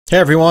Hey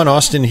everyone,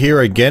 Austin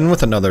here again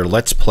with another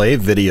Let's Play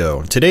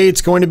video. Today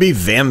it's going to be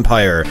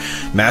Vampire,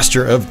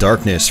 Master of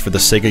Darkness for the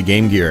Sega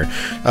Game Gear.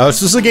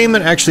 This is a game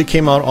that actually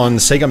came out on the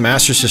Sega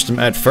Master System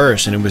at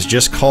first, and it was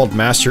just called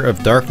Master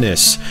of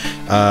Darkness.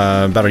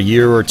 About a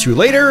year or two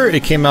later,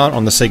 it came out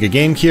on the Sega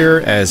Game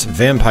Gear as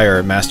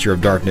Vampire, Master of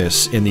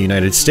Darkness in the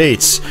United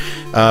States.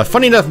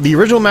 Funny enough, the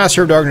original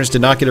Master of Darkness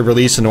did not get a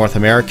release in North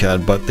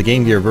America, but the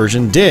Game Gear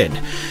version did.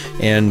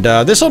 And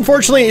this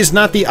unfortunately is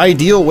not the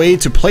ideal way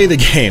to play the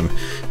game.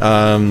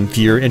 If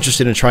you're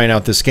interested in trying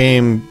out this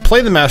game,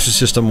 play the Master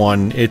System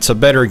one. It's a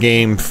better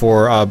game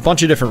for a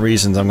bunch of different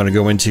reasons I'm going to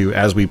go into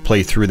as we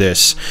play through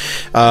this.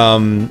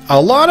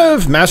 A lot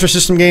of Master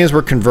System games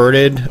were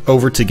converted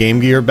over to Game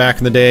Gear back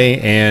in the day,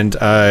 and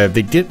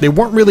they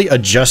weren't really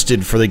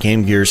adjusted for the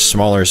Game Gear's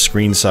smaller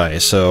screen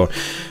size. So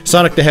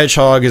Sonic the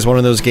Hedgehog is one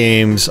of those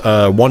games.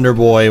 Wonder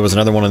Boy was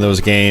another one of those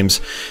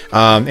games.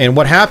 And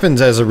what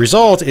happens as a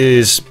result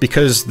is,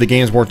 because the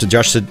games weren't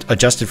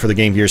adjusted for the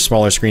Game Gear's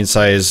smaller screen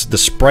size, the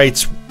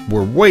sprites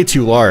were way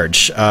too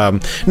large. Now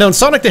in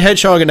Sonic the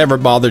Hedgehog it never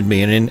bothered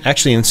me, and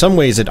actually in some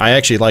ways I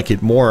actually like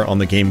it more on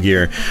the Game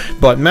Gear.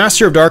 But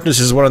Master of Darkness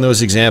is one of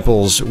those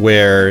examples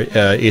where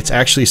it's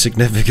actually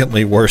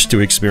significantly worse to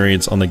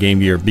experience on the Game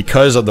Gear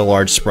because of the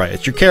large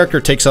sprites. Your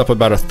character takes up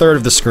about a third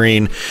of the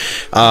screen.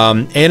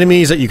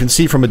 Enemies that you can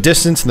see from a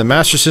distance in the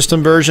Master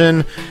System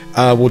version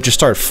will just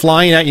start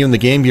flying at you in the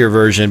Game Gear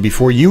version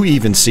before you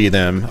even see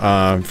them.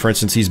 For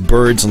instance, these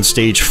birds on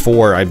stage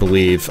 4, I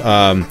believe,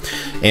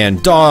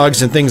 and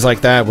dogs and things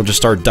like that will just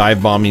start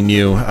dive bombing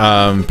you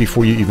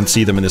before you even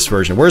see them in this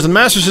version. Whereas in the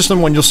Master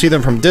System, when you'll see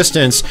them from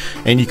distance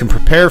and you can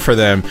prepare for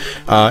them,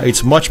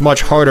 it's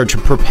much harder to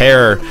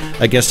prepare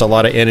against a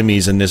lot of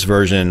enemies in this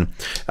version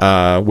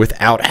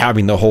without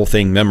having the whole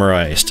thing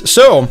memorized.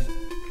 So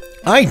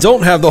I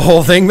don't have the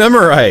whole thing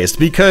memorized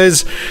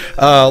because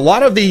a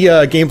lot of the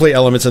gameplay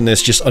elements in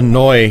this just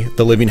annoy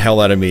the living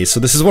hell out of me. So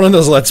this is one of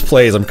those Let's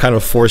Plays I'm kind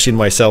of forcing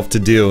myself to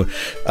do.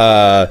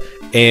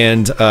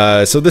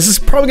 So this is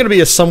probably going to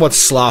be a somewhat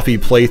sloppy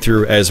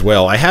playthrough as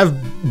well. I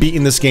have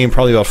beaten this game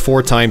probably about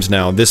 4 times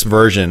now, this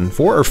version.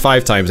 4 or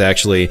 5 times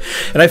actually.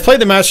 And I've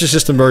played the Master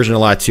System version a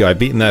lot too. I've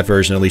beaten that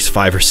version at least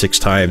 5 or 6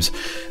 times.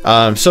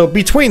 So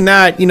between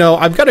that, you know,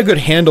 I've got a good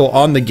handle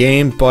on the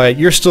game, but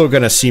you're still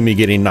going to see me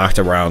getting knocked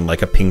around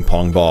like a ping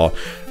pong ball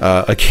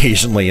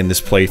occasionally in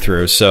this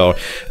playthrough. So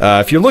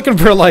if you're looking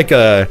for like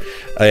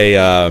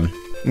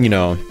you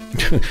know,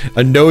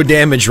 a no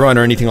damage run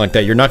or anything like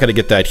that, you're not going to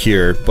get that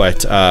here,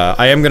 but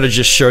I am going to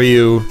just show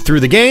you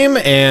through the game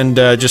and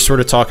just sort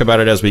of talk about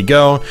it as we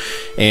go.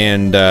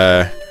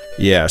 And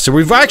yeah, so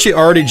we've actually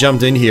already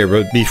jumped in here,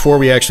 but before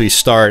we actually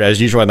start,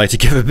 as usual, I'd like to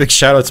give a big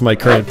shout out to my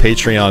current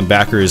Patreon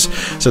backers.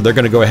 So they're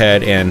going to go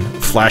ahead and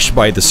flash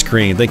by the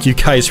screen. Thank you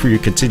guys for your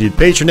continued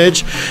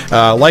patronage.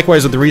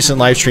 Likewise with the recent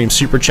live stream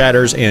super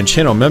chatters and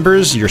channel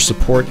members, your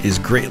support is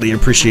greatly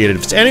appreciated.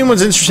 If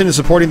anyone's interested in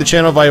supporting the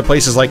channel via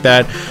places like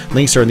that,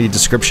 links are in the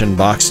description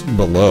box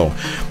below.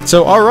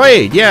 So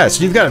alright, yeah,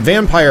 so you've got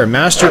Vampire,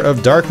 Master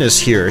of Darkness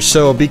here.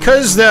 So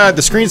because the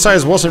screen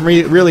size wasn't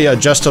really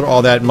adjusted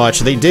all that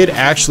much, they did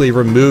actually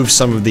remove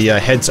some of the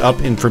heads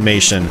up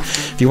information.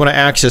 If you want to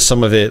access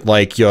some of it,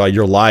 like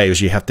your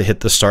lives, you have to hit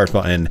the start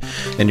button,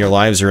 and your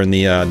lives are in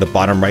the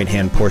bottom right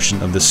hand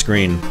portion of the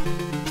screen.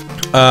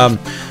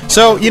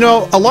 So, you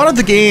know, a lot of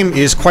the game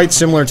is quite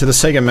similar to the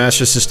Sega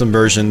Master System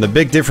version. The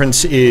big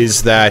difference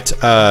is that,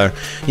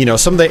 you know,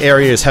 some of the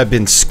areas have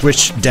been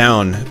squished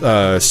down,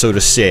 so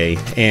to say.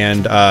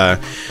 And,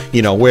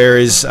 you know,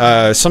 whereas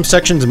some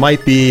sections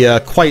might be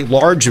quite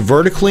large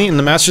vertically in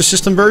the Master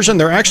System version,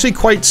 they're actually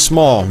quite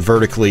small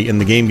vertically in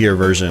the Game Gear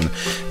version.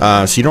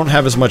 So you don't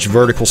have as much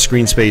vertical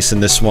screen space in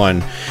this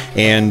one.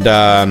 And,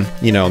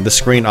 you know, the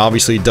screen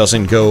obviously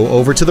doesn't go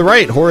over to the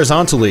right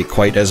horizontally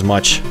quite as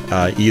much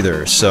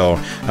either. So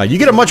you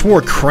get a much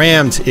more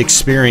crammed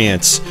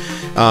experience.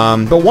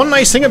 But one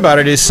nice thing about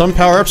it is some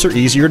power-ups are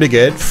easier to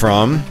get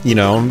from, you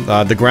know,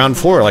 the ground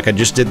floor, like I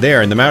just did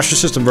there. In the Master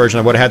System version,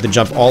 I would have had to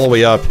jump all the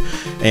way up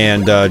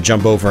and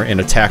jump over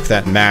and attack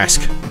that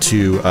mask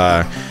to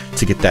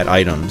get that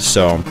item.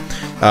 So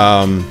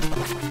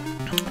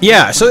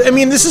yeah, so I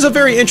mean, this is a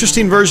very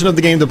interesting version of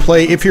the game to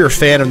play if you're a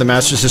fan of the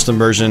Master System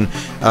version.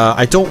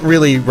 I don't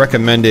really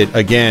recommend it,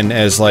 again,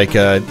 as like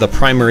the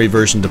primary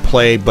version to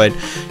play, but,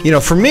 you know,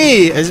 for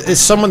me, as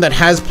someone that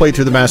has played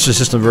through the Master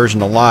System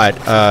version a lot,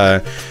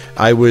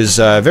 I was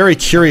very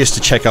curious to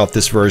check out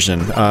this version.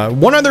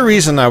 One other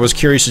reason I was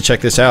curious to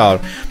check this out,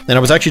 and I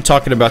was actually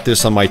talking about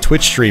this on my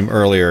Twitch stream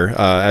earlier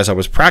as I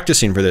was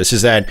practicing for this,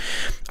 is that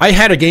I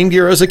had a Game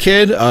Gear as a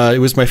kid. It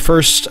was my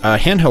first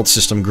handheld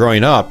system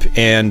growing up,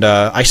 and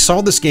I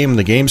saw this game in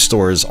the game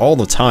stores all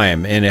the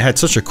time, and it had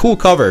such a cool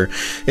cover.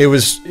 It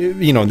was,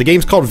 you know, the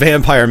game's called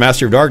Vampire,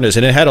 Master of Darkness,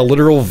 and it had a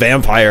literal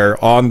vampire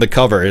on the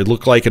cover. It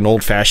looked like an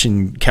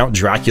old-fashioned Count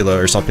Dracula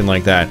or something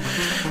like that.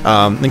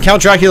 And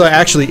Count Dracula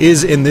actually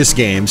is in this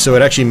game, so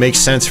it actually makes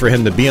sense for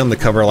him to be on the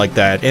cover like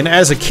that. And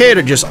as a kid,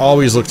 it just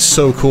always looked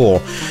so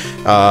cool.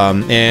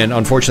 And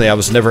unfortunately, I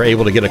was never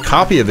able to get a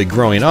copy of it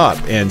growing up,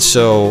 and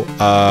so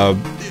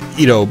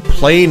you know,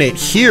 playing it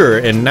here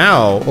and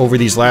now over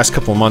these last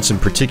couple of months in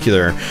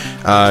particular,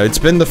 it's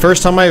been the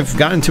first time I've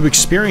gotten to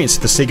experience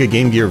the Sega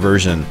Game Gear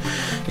version.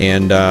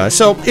 And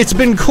so it's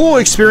been cool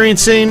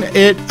experiencing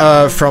it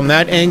from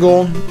that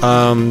angle,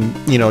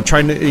 you know,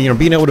 trying to, you know,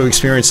 being able to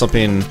experience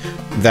something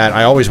that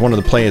I always wanted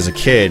to play as a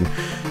kid.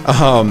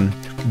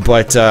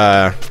 But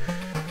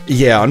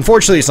yeah,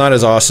 unfortunately it's not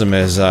as awesome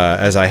as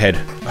I had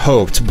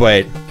hoped,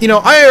 but you know,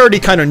 I already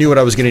kind of knew what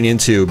I was getting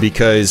into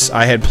because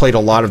I had played a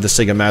lot of the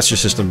Sega Master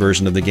System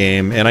version of the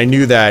game, and I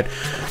knew that,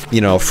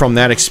 you know, from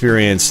that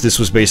experience, this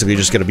was basically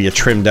just going to be a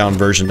trimmed down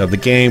version of the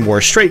game, or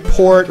a straight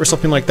port or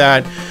something like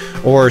that,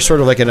 or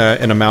sort of like an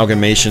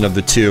amalgamation of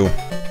the two.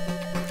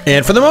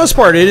 And for the most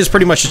part, it is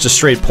pretty much just a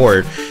straight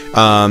port,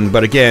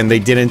 but again, they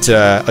didn't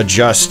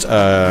adjust,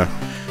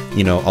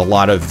 you know, a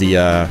lot of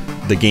the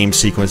game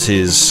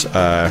sequences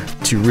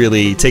to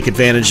really take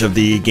advantage of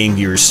the Game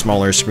Gear's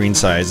smaller screen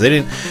size. They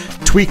didn't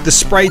tweak the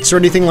sprites or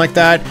anything like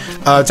that.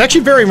 It's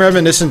actually very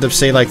reminiscent of,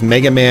 say, like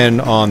Mega Man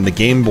on the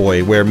Game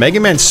Boy, where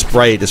Mega Man's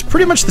sprite is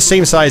pretty much the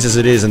same size as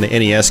it is in the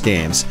NES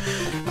games.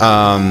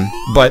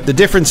 But the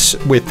difference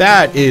with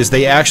that is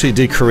they actually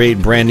did create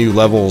brand new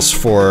levels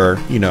for,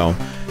 you know,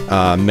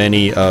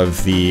 many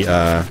of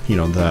the, you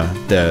know,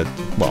 the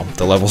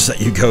levels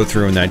that you go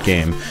through in that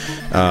game.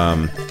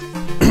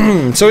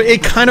 So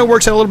it kind of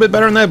works out a little bit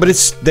better than that, but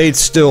they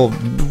still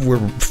were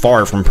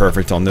far from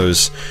perfect on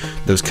those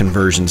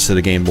conversions to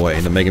the Game Boy,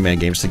 the Mega Man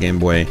games to Game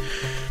Boy.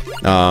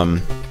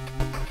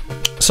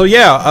 So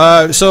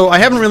yeah, so I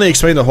haven't really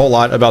explained a whole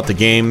lot about the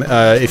game.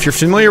 If you're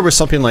familiar with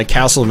something like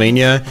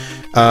Castlevania,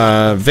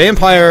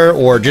 Vampire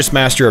or just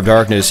Master of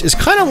Darkness is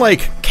kind of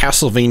like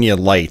Castlevania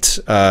Light.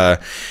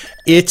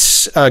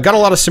 It's got a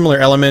lot of similar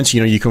elements.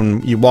 You know,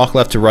 you walk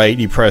left to right,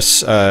 you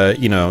press,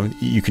 you know,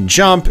 you can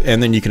jump,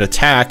 and then you can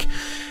attack.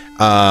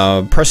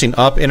 Pressing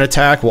up in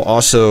attack will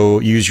also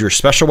use your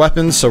special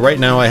weapons. So right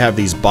now I have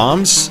these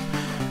bombs,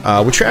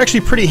 which are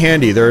actually pretty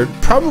handy. They're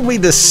probably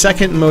the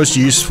second most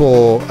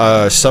useful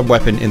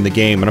sub-weapon in the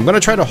game, and I'm going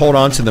to try to hold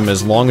on to them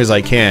as long as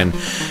I can.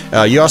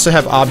 You also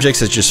have objects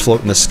that just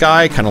float in the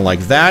sky, kind of like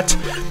that.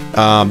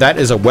 That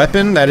is a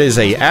weapon, that is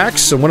a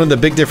axe. So one of the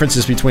big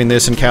differences between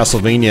this and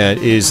Castlevania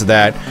is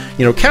that,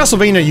 you know,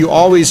 Castlevania, you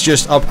always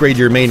just upgrade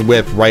your main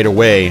whip right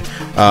away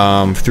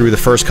through the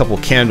first couple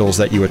candles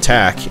that you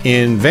attack.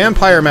 In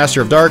Vampire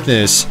Master of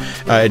Darkness,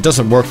 it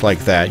doesn't work like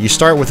that. You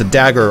start with a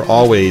dagger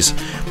always,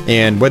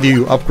 and whether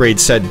you upgrade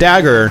said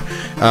dagger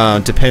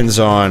depends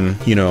on,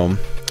 you know,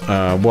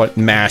 what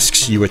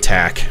masks you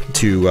attack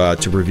to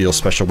reveal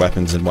special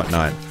weapons and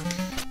whatnot.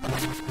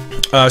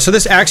 So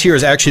this axe here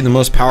is actually the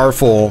most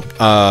powerful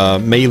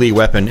melee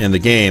weapon in the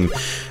game,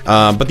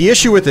 but the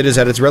issue with it is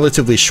that it's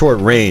relatively short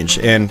range,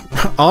 and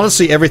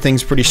honestly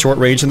everything's pretty short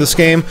range in this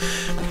game.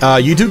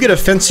 You do get a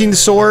fencing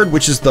sword,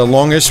 which is the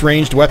longest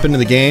ranged weapon in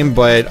the game,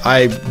 but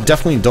I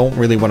definitely don't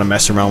really want to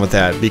mess around with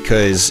that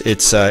because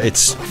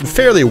it's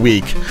fairly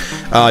weak.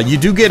 You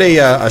do get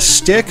a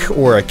stick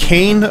or a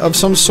cane of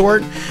some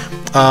sort.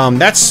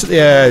 That's,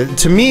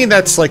 to me,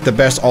 that's like the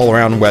best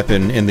all-around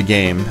weapon in the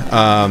game,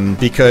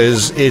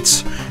 because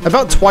it's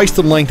about twice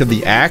the length of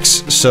the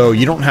axe, so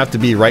you don't have to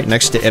be right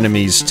next to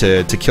enemies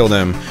to kill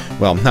them.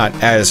 Well, not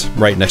as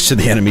right next to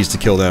the enemies to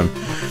kill them.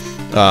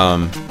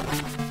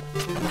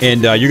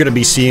 And you're going to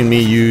be seeing me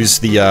use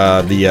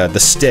the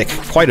stick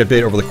quite a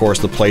bit over the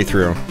course of the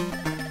playthrough.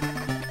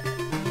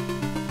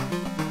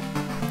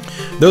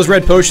 Those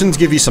red potions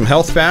give you some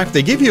health back.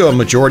 They give you a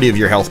majority of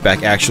your health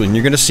back, actually, and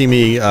you're going to see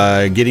me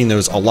getting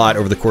those a lot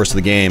over the course of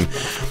the game.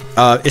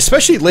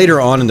 Especially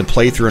later on in the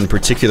playthrough in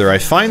particular, I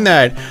find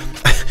that...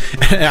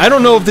 I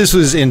don't know if this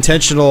was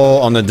intentional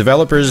on the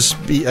developers'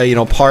 you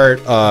know, part.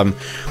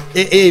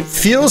 It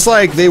feels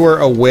like they were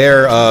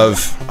aware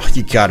of... Oh,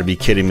 you gotta be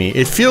kidding me.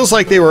 It feels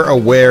like they were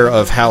aware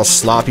of how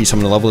sloppy some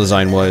of the level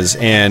design was,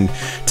 and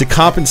to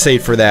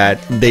compensate for that,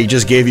 they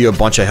just gave you a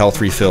bunch of health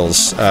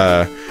refills,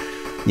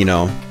 you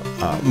know,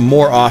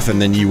 more often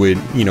than you would,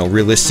 you know,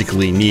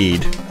 realistically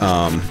need.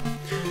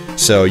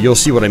 So you'll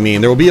see what I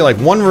mean. There will be like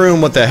one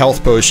room with a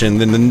health potion,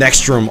 then the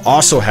next room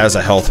also has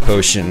a health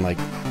potion. Like,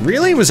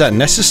 really? Was that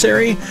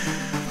necessary?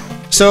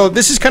 So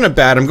this is kind of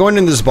bad. I'm going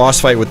into this boss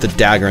fight with the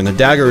dagger, and the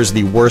dagger is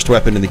the worst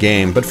weapon in the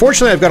game. But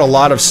fortunately, I've got a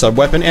lot of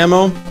sub-weapon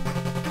ammo.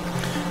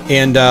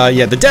 And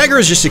yeah, the dagger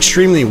is just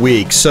extremely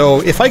weak.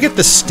 So if I get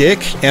the stick,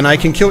 and I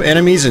can kill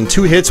enemies in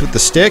 2 hits with the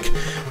stick,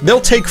 they'll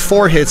take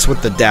 4 hits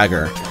with the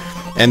dagger.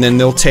 And then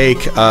they'll take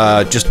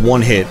just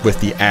 1 hit with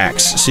the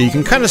axe. So you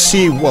can kind of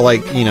see, well,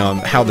 like, you know,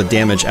 how the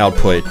damage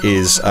output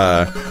is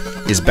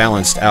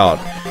balanced out.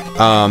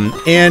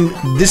 And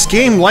this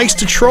game likes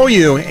to troll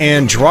you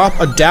and drop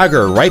a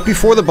dagger right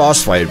before the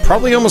boss fight.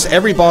 Probably almost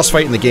every boss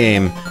fight in the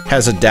game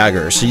has a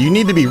dagger, so you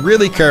need to be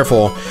really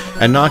careful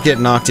and not get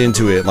knocked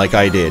into it like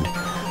I did.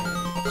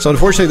 So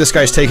unfortunately this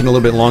guy's taking a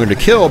little bit longer to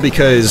kill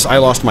because I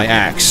lost my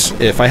axe.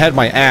 If I had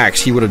my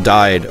axe, he would have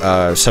died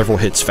several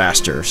hits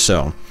faster.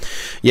 So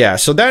yeah,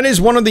 so that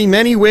is one of the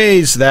many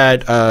ways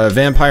that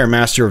Vampire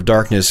Master of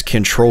Darkness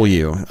can troll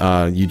you.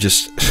 You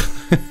just...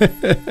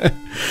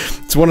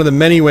 It's one of the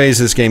many ways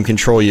this game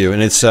controls you,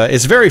 and it's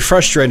very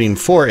frustrating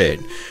for it.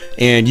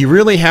 And you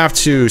really have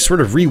to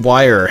sort of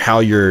rewire how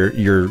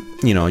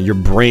your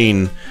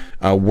brain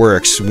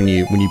works when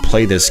you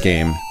play this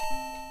game.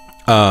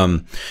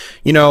 In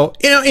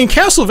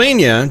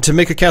Castlevania, to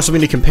make a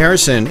Castlevania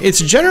comparison, it's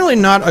generally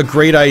not a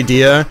great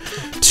idea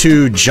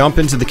to jump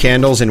into the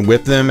candles and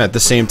whip them at the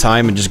same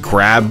time and just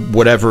grab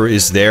whatever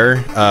is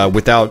there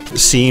without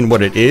seeing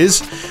what it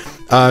is.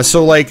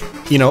 So like,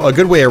 a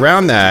good way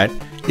around that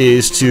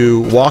is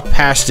to walk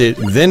past it,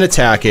 then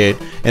attack it,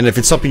 and if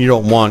it's something you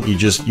don't want, you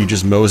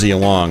just mosey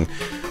along.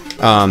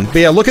 But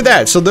yeah, look at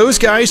that. So those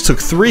guys took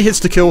 3 hits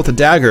to kill with the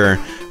dagger,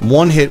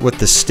 1 hit with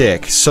the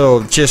stick.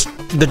 So just,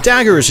 the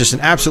dagger is just an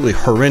absolutely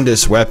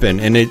horrendous weapon,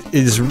 and it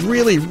is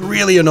really,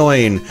 really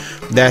annoying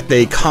that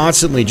they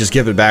constantly just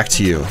give it back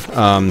to you.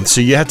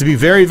 So you have to be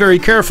very, very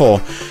careful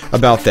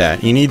about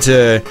that. You need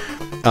to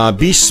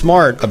be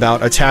smart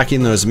about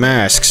attacking those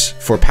masks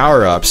for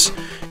power-ups,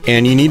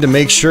 and you need to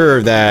make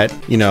sure that,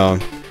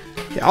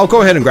 I'll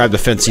go ahead and grab the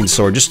fencing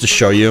sword just to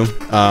show you.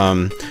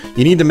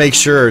 You need to make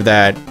sure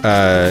that,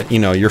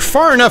 you're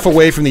far enough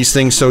away from these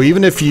things so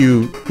even if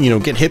you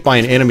get hit by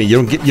an enemy,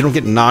 you don't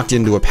get knocked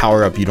into a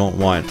power-up you don't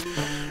want.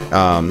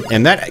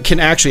 And that can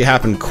actually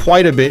happen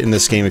quite a bit in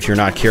this game if you're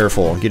not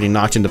careful, getting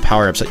knocked into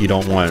power-ups that you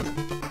don't want.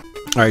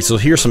 Alright, so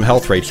here's some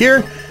health right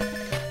here.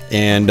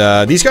 And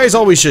these guys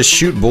always just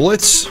shoot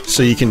bullets,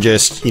 so you can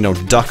just,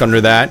 duck under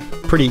that.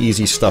 Pretty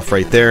easy stuff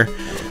right there.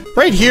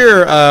 Right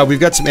here, we've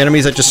got some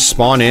enemies that just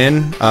spawn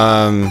in,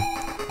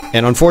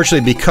 and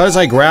unfortunately, because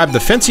I grabbed the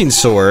fencing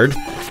sword,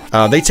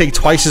 they take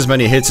twice as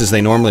many hits as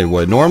they normally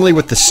would. Normally,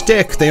 with the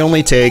stick, they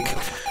only take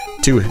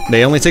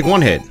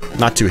 1 hit,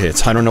 not 2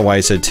 hits. I don't know why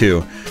I said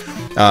 2.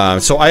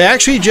 So I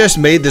actually just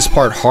made this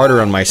part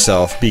harder on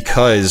myself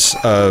because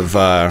of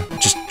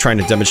just trying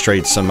to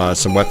demonstrate some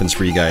weapons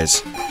for you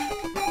guys.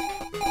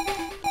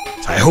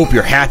 So I hope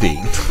you're happy.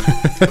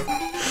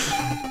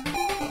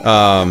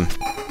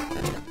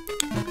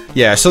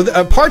 Yeah,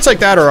 so parts like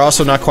that are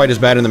also not quite as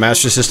bad in the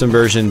Master System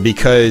version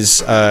because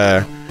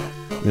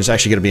there's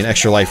actually going to be an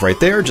extra life right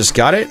there. Just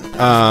got it.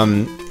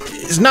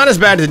 It's not as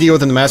bad to deal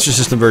with in the Master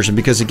System version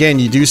because, again,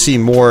 you do see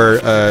more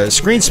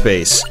screen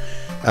space.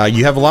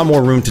 You have a lot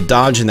more room to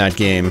dodge in that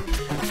game.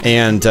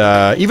 And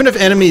even if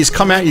enemies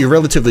come at you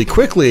relatively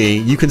quickly,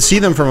 you can see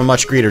them from a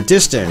much greater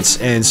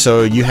distance, and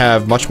so you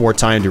have much more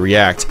time to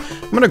react.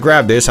 I'm gonna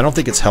grab this. I don't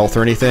think it's health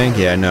or anything.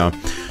 Yeah, no.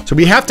 So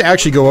we have to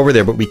actually go over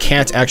there, but we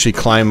can't actually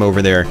climb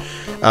over there.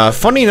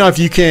 Funny enough,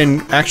 you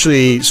can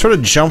actually sort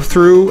of jump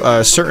through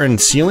certain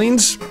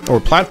ceilings or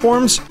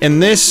platforms.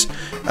 In this,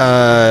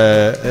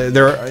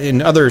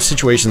 in other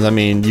situations, I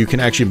mean, you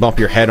can actually bump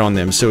your head on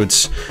them. So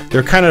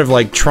they're kind of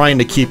like trying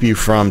to keep you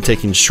from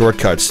taking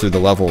shortcuts through the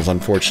levels,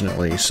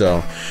 unfortunately.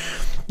 So,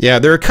 yeah,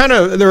 there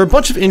are a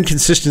bunch of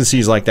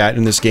inconsistencies like that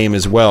in this game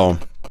as well.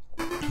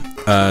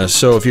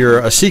 So if you're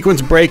a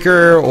sequence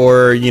breaker,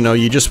 or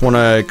you just want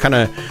to kind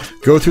of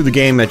go through the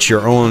game at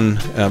your own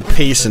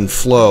pace and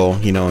flow,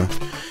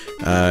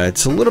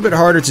 it's a little bit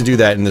harder to do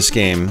that in this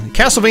game.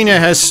 Castlevania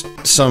has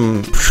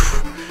some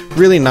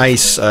really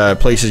nice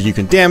places you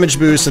can damage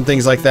boost and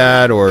things like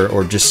that,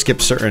 or just skip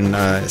certain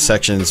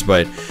sections,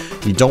 but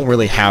you don't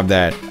really have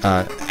that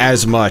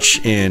as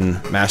much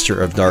in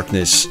Master of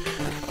Darkness.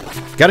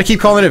 Gotta keep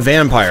calling it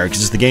Vampire,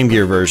 because it's the Game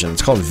Gear version.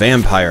 It's called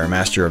Vampire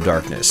Master of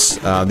Darkness.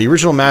 The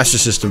original Master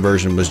System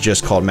version was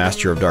just called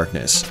Master of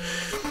Darkness.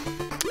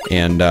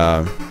 And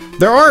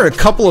there are a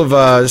couple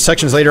of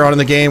sections later on in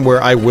the game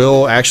where I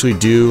will actually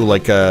do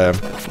like a,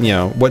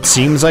 what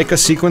seems like a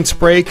sequence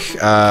break.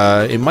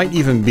 It might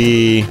even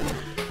be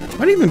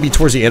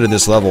towards the end of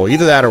this level.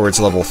 Either that or it's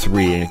level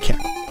 3.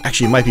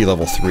 Actually, it might be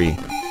level 3.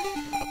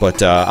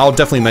 But I'll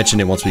definitely mention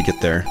it once we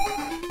get there.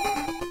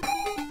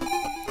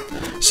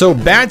 So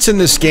bats in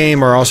this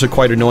game are also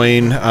quite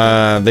annoying.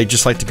 They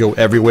just like to go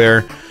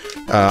everywhere.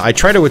 I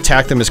try to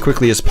attack them as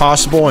quickly as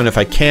possible, and if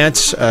I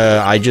can't,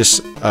 I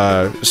just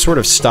sort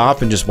of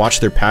stop and just watch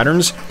their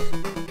patterns.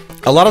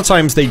 A lot of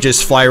times they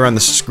just fly around the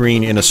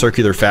screen in a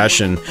circular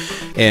fashion,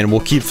 and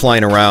will keep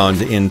flying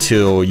around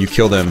until you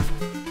kill them,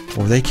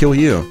 or they kill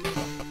you.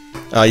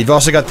 You've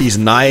also got these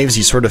knives,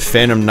 these sort of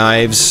phantom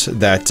knives,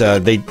 that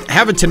they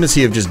have a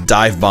tendency of just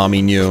dive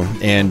bombing you,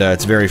 and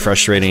it's very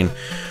frustrating.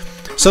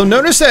 So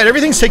notice that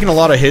everything's taking a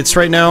lot of hits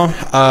right now.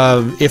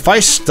 If I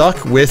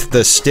stuck with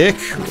the stick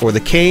or the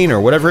cane or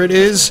whatever it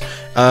is,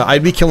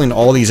 I'd be killing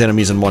all these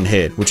enemies in one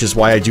hit, which is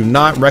why I do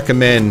not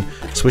recommend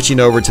switching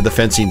over to the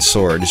fencing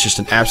sword. It's just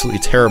an absolutely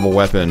terrible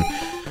weapon,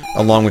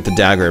 along with the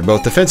dagger.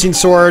 Both the fencing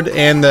sword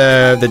and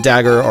the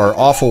dagger are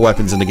awful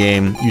weapons in the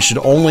game. You should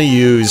only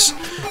use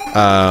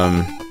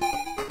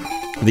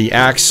the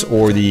axe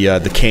or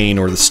the cane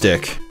or the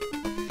stick.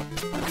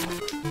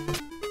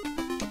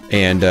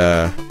 And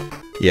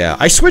yeah,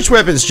 I switched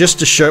weapons just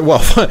to show. Well,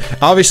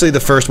 obviously the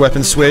first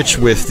weapon switch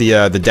with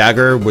the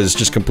dagger was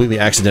just completely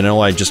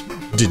accidental. I just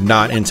did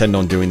not intend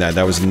on doing that.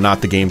 That was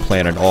not the game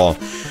plan at all.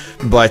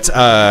 But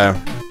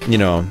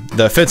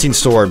the fencing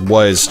sword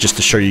was just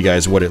to show you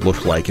guys what it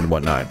looked like and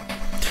whatnot.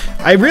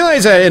 I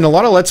realize that in a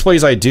lot of Let's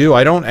Plays I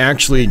don't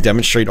actually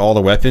demonstrate all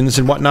the weapons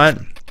and whatnot.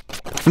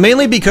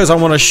 Mainly because I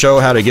want to show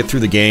how to get through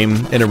the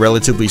game in a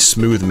relatively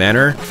smooth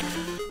manner.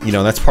 You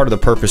know, that's part of the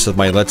purpose of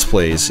my Let's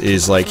Plays,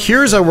 is like,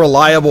 here's a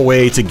reliable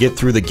way to get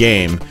through the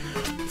game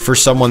for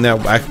someone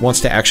that wants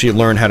to actually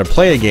learn how to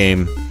play a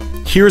game.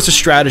 Here's a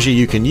strategy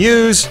you can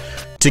use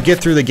to get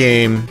through the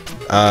game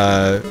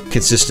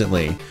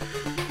consistently.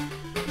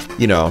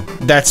 You know,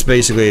 that's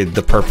basically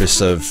the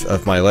purpose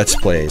of my Let's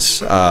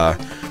Plays.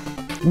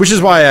 Which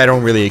is why I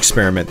don't really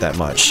experiment that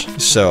much.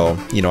 So,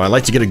 you know, I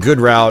like to get a good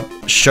route,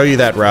 show you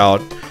that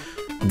route.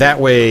 That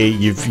way,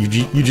 you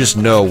just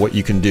know what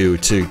you can do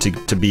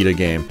to beat a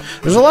game.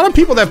 There's a lot of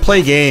people that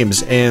play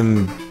games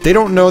and they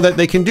don't know that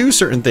they can do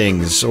certain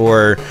things,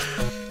 or,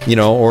 you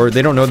know, or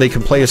they don't know they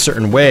can play a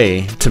certain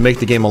way to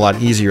make the game a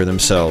lot easier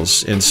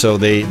themselves. And so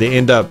they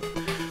end up,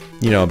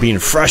 you know, being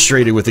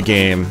frustrated with the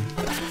game.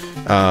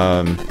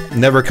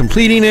 Never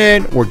completing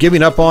it or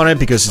giving up on it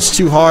because it's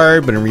too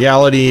hard, but in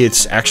reality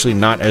it's actually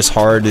not as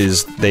hard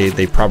as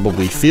they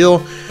probably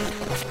feel.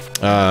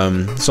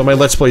 So my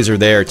Let's Plays are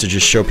there to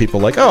just show people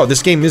like, oh,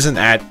 this game isn't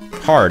that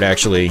hard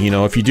actually. You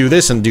know, if you do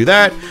this and do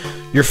that,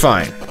 you're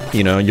fine.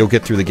 You know, you'll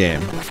get through the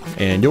game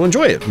and you'll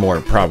enjoy it more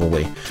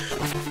probably.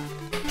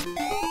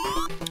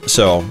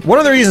 So one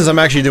of the reasons I'm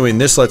actually doing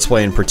this Let's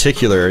Play in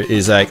particular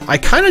is like, I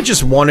kind of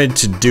just wanted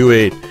to do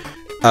it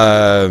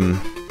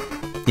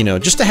you know,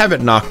 just to have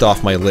it knocked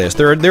off my list.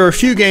 There are a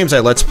few games I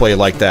Let's Play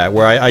like that,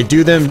 where I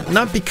do them,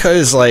 not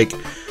because, like,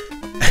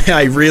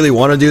 I really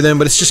want to do them,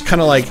 but it's just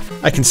kind of like,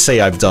 I can say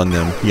I've done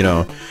them, you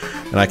know,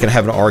 and I can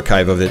have an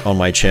archive of it on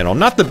my channel.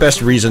 Not the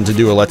best reason to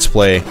do a Let's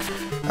Play,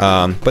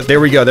 but there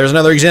we go. There's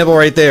another example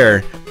right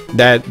there.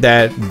 That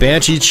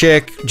Banshee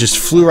chick just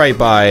flew right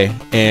by,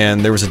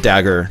 and there was a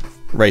dagger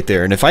right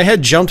there. And if I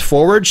had jumped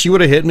forward, she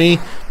would have hit me,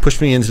 pushed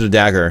me into the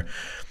dagger.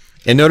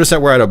 And notice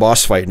that we're at a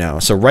boss fight now.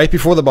 So right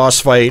before the boss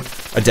fight,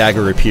 a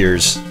dagger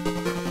appears.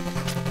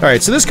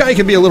 Alright, so this guy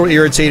can be a little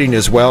irritating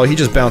as well. He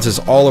just bounces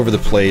all over the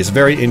place,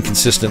 very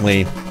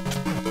inconsistently.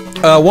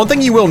 One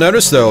thing you will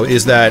notice, though,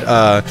 is that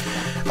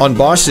on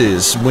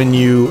bosses, when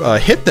you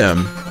hit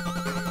them,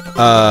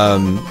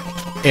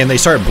 and they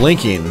start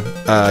blinking,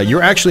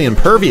 you're actually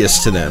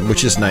impervious to them,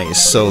 which is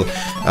nice. So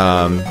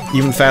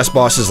even fast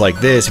bosses like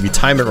this, if you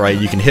time it right,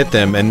 you can hit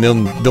them, and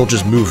they'll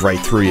just move right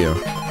through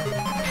you.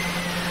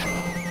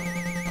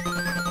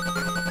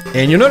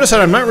 And you'll notice that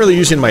I'm not really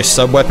using my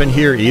sub-weapon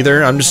here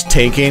either. I'm just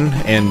tanking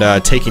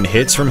and taking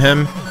hits from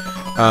him.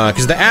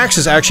 Because the axe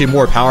is actually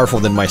more powerful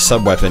than my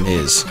sub-weapon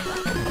is.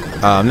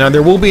 Now,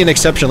 there will be an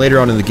exception later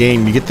on in the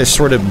game. You get this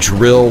sort of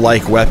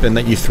drill-like weapon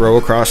that you throw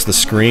across the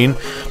screen.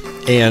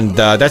 And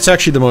that's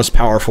actually the most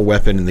powerful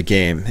weapon in the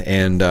game.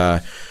 And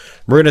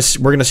we're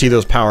gonna see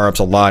those power-ups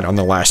a lot on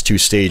the last two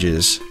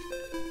stages.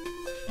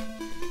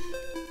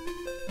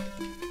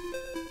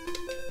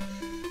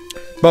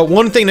 But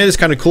one thing that is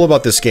kind of cool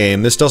about this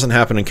game, this doesn't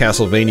happen in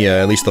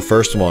Castlevania, at least the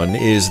first one,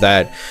 is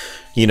that,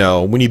 you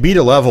know, when you beat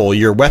a level,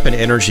 your weapon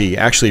energy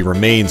actually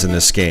remains in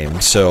this game.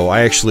 So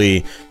I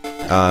actually,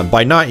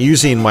 by not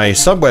using my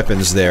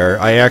sub-weapons there,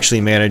 I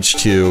actually managed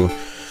to,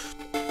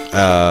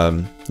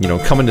 you know,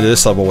 come into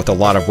this level with a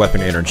lot of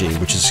weapon energy,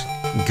 which is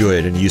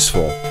good and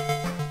useful.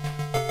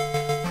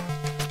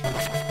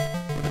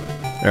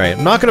 Alright,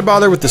 I'm not going to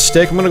bother with the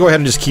stick. I'm going to go ahead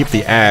and just keep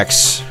the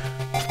axe.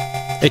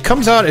 It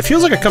comes out, it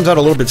feels like it comes out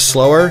a little bit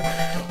slower,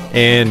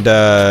 and,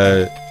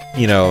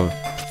 you know,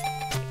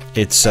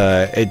 it's,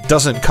 it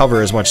doesn't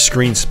cover as much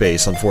screen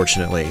space,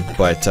 unfortunately,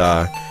 but,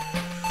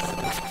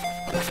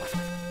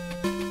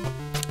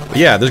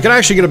 yeah, there's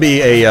actually gonna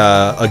be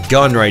a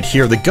gun right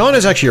here. The gun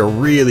is actually a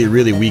really,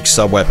 really weak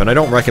sub-weapon. I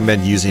don't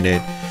recommend using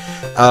it.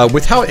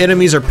 With how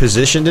enemies are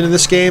positioned in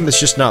this game, it's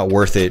just not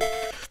worth it.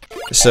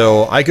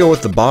 So, I go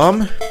with the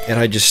bomb, and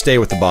I just stay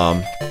with the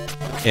bomb.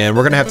 And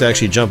we're gonna have to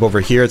actually jump over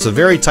here. It's a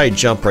very tight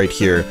jump right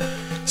here.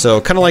 So,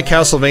 kind of like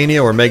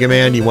Castlevania or Mega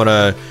Man, you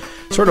wanna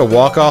sort of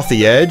walk off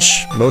the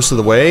edge most of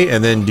the way,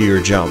 and then do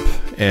your jump.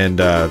 And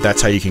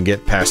that's how you can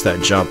get past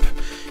that jump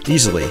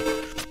easily.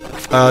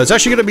 There's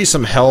actually gonna be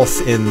some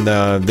health in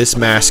this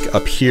mask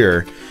up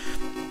here.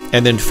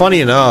 And then,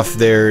 funny enough,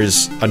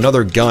 there's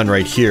another gun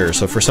right here.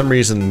 So for some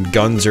reason,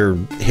 guns are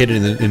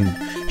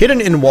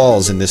hidden in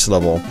walls in this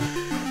level.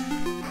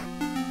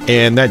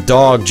 And that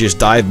dog just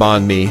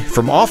dive-bombed me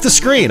from off the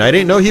screen. I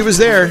didn't know he was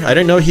there. I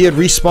didn't know he had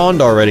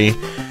respawned already.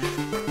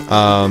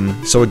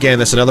 So again,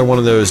 that's another one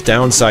of those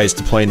downsides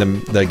to playing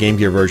the Game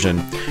Gear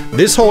version.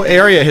 This whole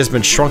area has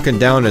been shrunken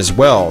down as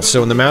well.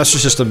 So in the Master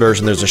System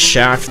version, there's a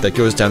shaft that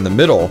goes down the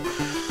middle.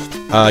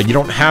 You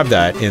don't have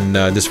that in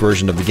this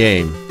version of the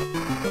game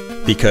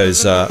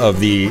because of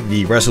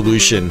the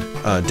resolution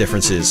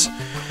differences.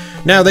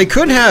 Now, they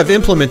could have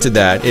implemented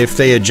that if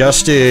they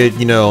adjusted,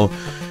 you know,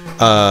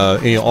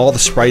 all the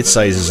sprite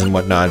sizes and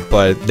whatnot,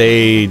 but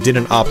they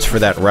didn't opt for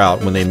that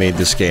route when they made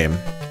this game.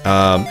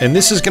 And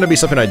this is going to be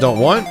something I don't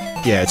want.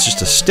 Yeah, it's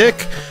just a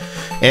stick.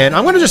 And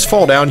I'm going to just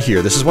fall down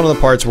here. This is one of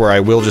the parts where I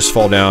will just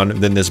fall down,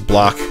 then this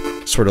block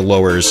sort of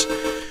lowers.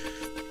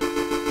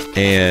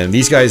 And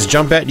these guys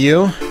jump at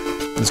you.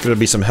 There's going to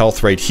be some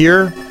health right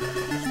here.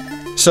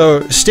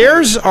 So,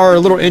 stairs are a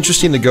little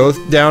interesting to go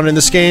down in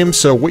this game.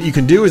 So, what you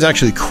can do is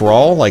actually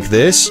crawl like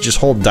this. Just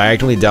hold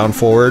diagonally down,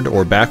 forward,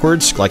 or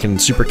backwards, like in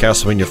Super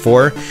Castlevania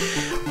 4.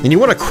 And you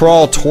want to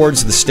crawl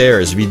towards the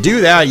stairs. If you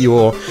do that,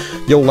 you'll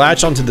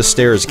latch onto the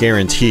stairs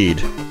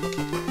guaranteed.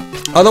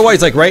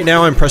 Otherwise, like right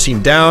now, I'm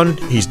pressing down,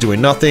 he's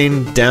doing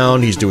nothing,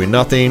 down, he's doing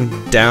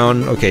nothing,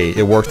 down, okay,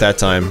 it worked that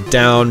time,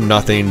 down,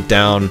 nothing,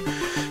 down.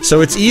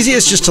 So it's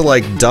easiest just to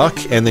like duck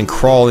and then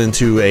crawl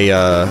into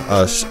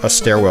a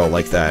stairwell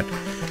like that.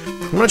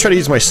 I'm gonna try to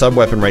use my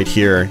sub-weapon right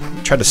here,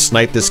 try to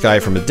snipe this guy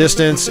from a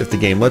distance, if the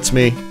game lets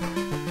me.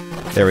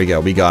 There we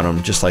go, we got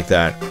him, just like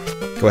that.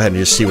 Go ahead and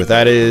just see what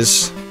that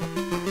is.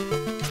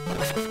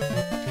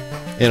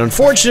 And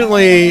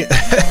unfortunately,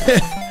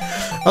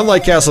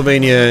 unlike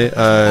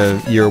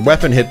Castlevania, your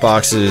weapon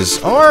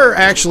hitboxes are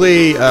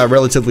actually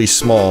relatively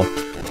small.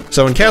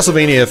 So in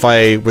Castlevania, if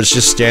I was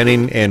just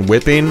standing and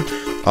whipping,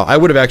 I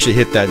would have actually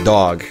hit that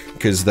dog,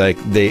 because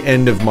the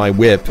end of my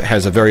whip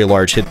has a very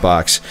large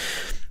hitbox,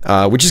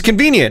 which is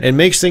convenient and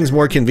makes things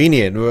more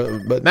convenient.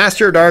 But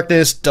Master of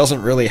Darkness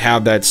doesn't really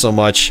have that so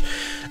much,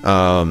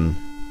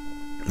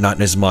 not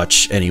as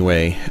much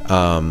anyway.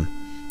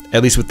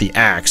 At least with the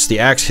axe. The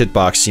axe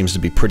hitbox seems to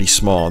be pretty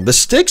small. The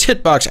stick's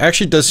hitbox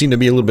actually does seem to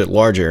be a little bit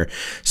larger,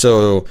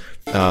 so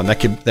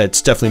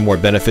that's definitely more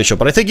beneficial.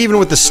 But I think even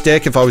with the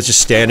stick, if I was just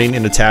standing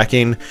and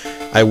attacking,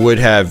 I would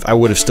have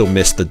still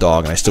missed the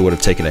dog, and I still would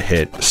have taken a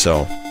hit.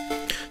 So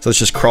let's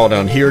just crawl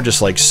down here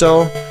just like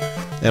so,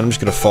 and I'm just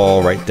gonna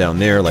fall right down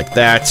there like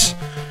that.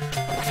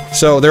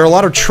 So there are a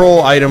lot of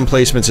troll item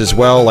placements as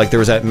well. Like there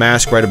was that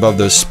mask right above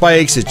those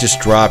spikes. It just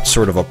dropped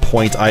sort of a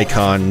point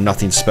icon,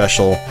 nothing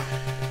special.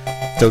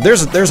 So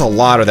there's a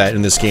lot of that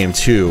in this game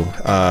too.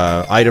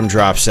 Item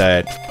drops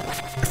that,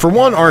 for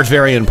one, aren't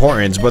very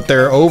important, but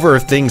they're over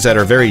things that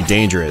are very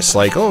dangerous.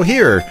 Like, oh,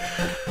 here,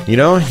 you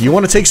know, you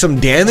want to take some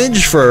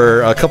damage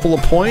for a couple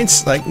of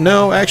points? Like,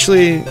 no,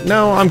 actually,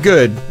 no, I'm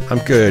good.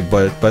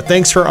 But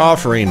thanks for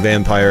offering,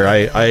 Vampire.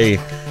 I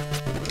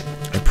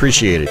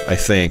appreciate it, I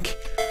think.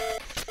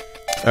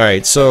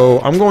 Alright, so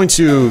I'm going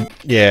to,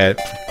 yeah...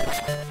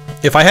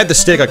 If I had the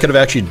stick, I could have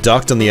actually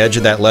ducked on the edge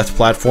of that left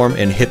platform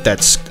and hit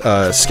that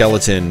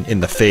skeleton in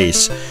the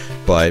face.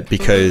 But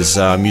because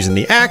I'm using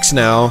the axe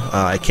now,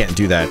 I can't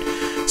do that.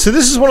 So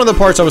this is one of the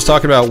parts I was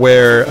talking about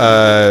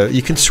where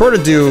you can sort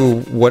of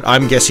do what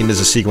I'm guessing is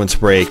a sequence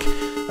break.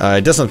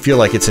 It doesn't feel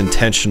like it's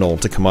intentional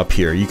to come up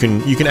here. You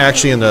can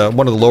actually, in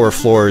one of the lower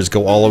floors,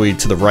 go all the way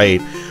to the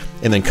right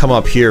and then come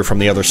up here from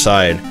the other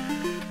side.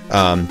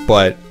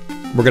 But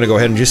we're going to go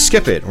ahead and just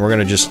skip it. We're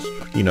going to just,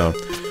 you know...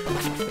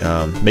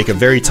 make a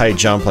very tight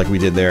jump like we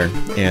did there,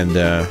 and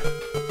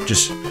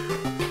just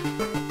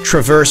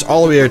traverse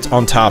all the way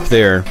on top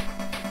there.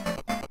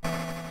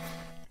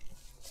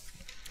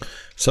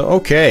 So,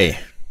 okay.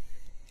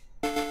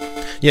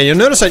 Yeah, you'll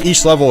notice that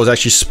each level is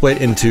actually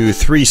split into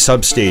 3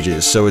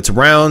 sub-stages. So it's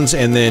rounds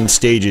and then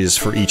stages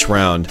for each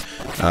round.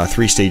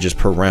 3 stages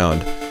per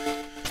round.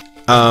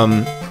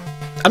 I'm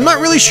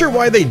not really sure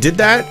why they did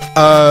that.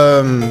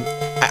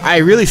 I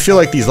really feel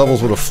like these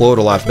levels would have flowed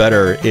a lot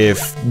better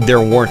if there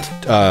weren't,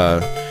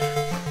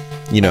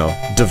 you know,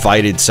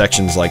 divided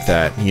sections like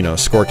that, you know,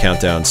 score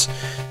countdowns.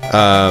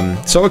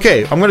 So,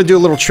 okay, I'm going to do a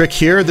little trick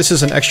here. This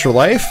is an extra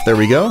life. There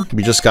we go.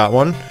 We just got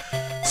one.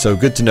 So,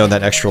 good to know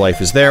that extra life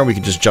is there. We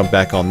can just jump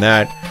back on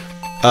that.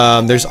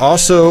 There's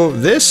also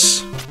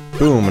this.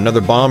 Boom,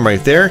 another bomb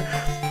right there.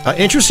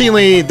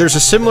 Interestingly, there's a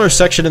similar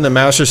section in the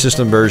Master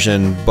System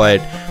version,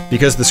 but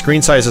because the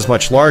screen size is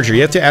much larger,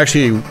 you have to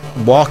actually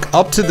walk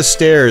up to the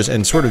stairs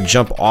and sort of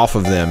jump off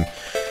of them.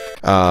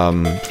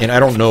 And I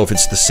don't know if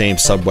it's the same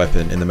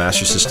sub-weapon in the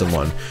Master System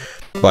one.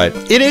 But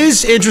it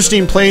is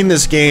interesting playing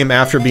this game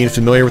after being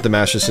familiar with the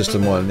Master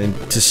System one, and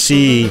to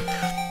see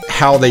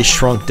how they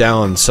shrunk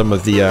down some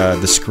of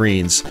the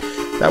screens.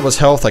 That was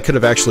health I could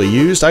have actually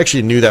used. I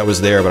actually knew that was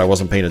there, but I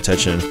wasn't paying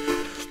attention.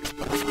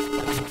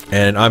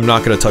 And I'm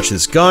not going to touch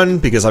this gun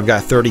because I've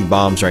got 30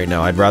 bombs right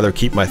now. I'd rather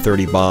keep my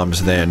 30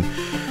 bombs than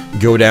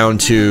go down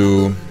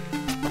to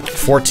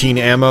 14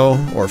 ammo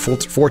or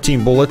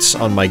 14 bullets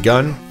on my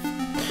gun.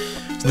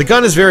 So the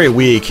gun is very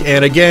weak,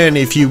 and again,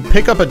 if you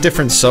pick up a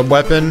different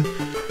sub-weapon,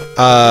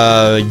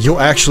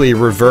 you'll actually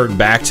revert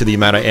back to the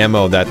amount of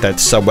ammo that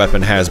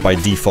sub-weapon has by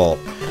default.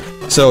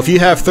 So if you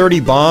have 30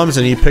 bombs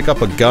and you pick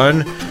up a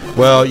gun,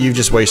 well, you've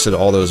just wasted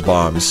all those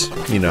bombs,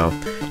 you know.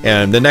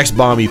 And the next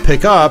bomb you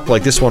pick up,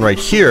 like this one right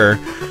here,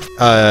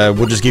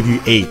 will just give you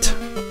 8.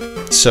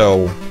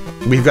 So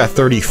we've got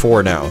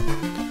 34 now.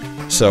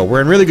 So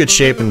we're in really good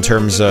shape in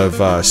terms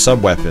of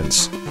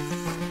sub-weapons.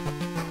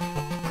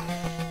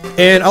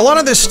 And a lot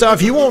of this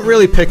stuff you won't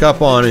really pick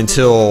up on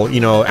until,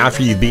 you know,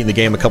 after you've beaten the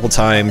game a couple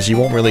times. You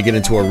won't really get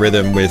into a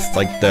rhythm with,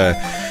 like, the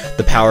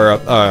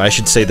power-up, I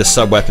should say the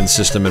sub-weapon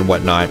system and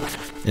whatnot,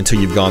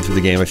 until you've gone through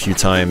the game a few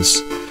times.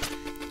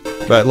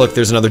 But look,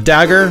 there's another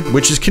dagger,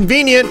 which is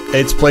convenient.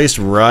 It's placed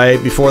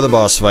right before the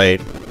boss fight.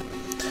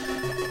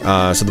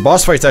 So the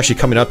boss fight's actually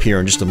coming up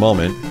here in just a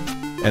moment.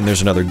 And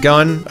there's another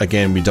gun.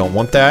 Again, we don't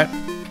want that.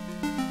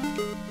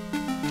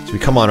 So we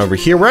come on over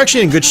here. We're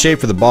actually in good shape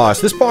for the boss.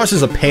 This boss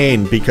is a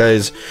pain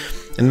because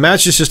in the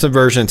Master System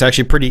version, it's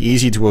actually pretty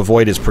easy to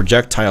avoid his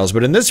projectiles,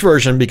 but in this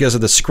version, because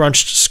of the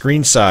scrunched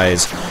screen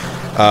size,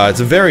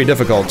 it's very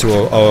difficult to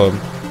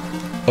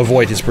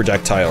avoid his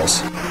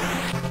projectiles.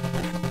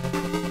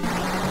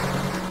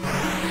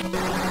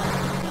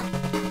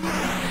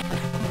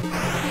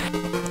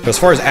 But as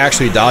far as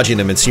actually dodging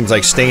them, it seems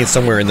like staying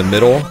somewhere in the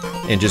middle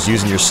and just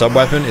using your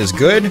sub-weapon is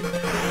good.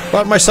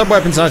 But my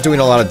sub-weapon's not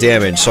doing a lot of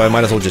damage, so I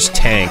might as well just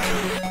tank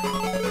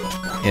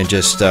and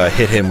just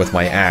hit him with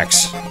my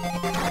axe.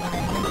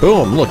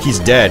 Boom, look, he's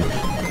dead.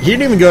 He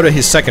didn't even go to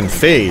his second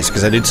phase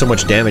because I did so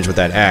much damage with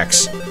that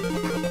axe.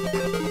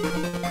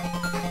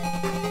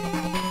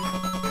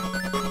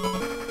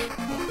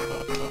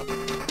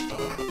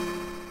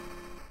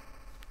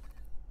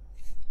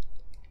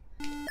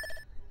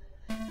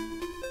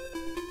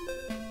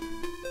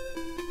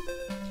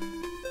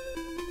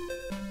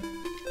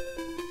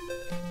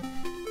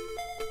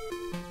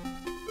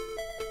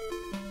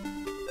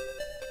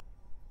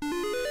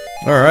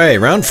 Alright,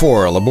 round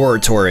 4,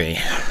 laboratory.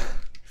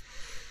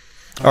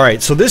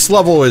 Alright, so this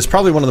level is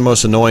probably one of the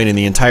most annoying in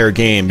the entire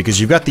game because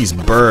you've got these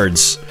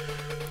birds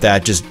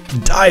that just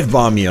dive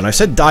bomb you, and I've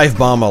said dive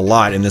bomb a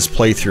lot in this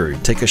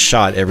playthrough. Take a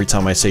shot every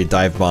time I say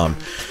dive bomb.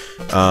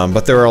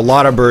 But there are a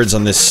lot of birds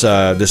on this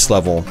this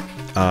level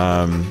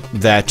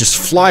that just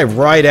fly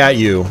right at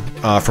you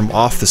from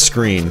off the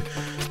screen.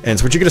 And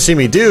so what you're going to see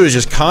me do is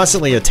just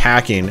constantly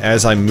attacking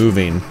as I'm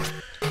moving.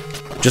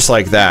 Just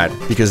like that,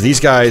 because these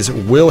guys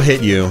will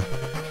hit you,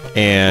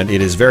 and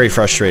it is very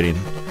frustrating.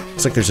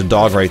 Looks like there's a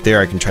dog right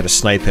there. I can try to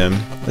snipe him.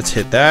 Let's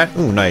hit that.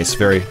 Ooh, nice.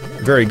 Very,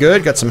 very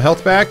good. Got some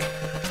health back.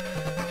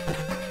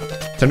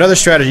 So another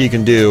strategy you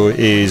can do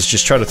is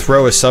just try to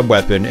throw a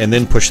sub-weapon and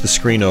then push the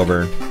screen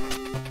over.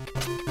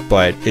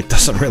 But it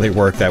doesn't really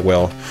work that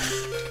well.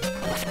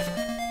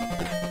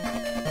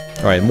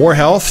 Alright, more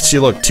health. See,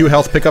 look, 2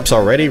 health pickups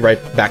already, right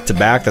back to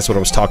back. That's what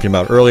I was talking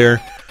about earlier.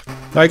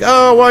 Like,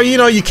 oh, well, you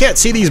know, you can't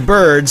see these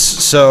birds,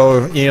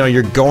 so, you know,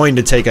 you're going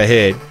to take a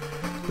hit.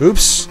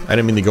 Oops, I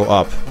didn't mean to go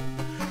up.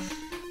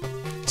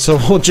 So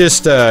we'll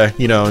just,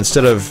 you know,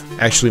 instead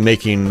of actually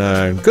making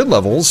good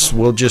levels,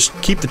 we'll just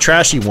keep the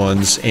trashy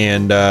ones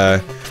and,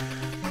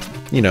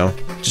 you know,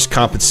 just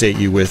compensate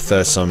you with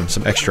some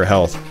extra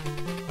health.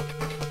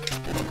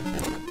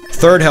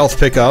 3rd health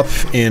pickup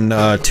in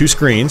 2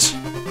 screens.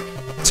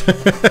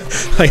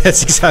 Like,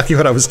 that's exactly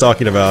what I was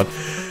talking about.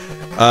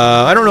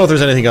 I don't know if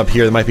there's anything up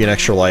here. There might be an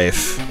extra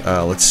life.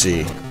 Let's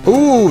see.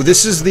 Ooh,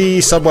 this is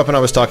the sub-weapon I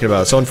was talking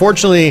about. So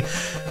unfortunately,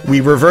 we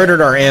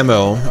reverted our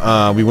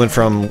ammo. We went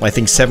from, I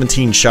think,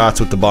 17 shots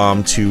with the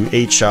bomb to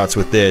 8 shots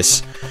with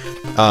this.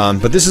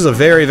 But this is a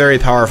very, very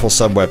powerful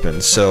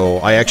sub-weapon, so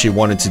I actually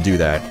wanted to do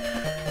that.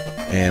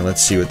 And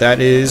let's see what that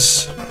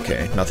is.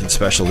 Okay, nothing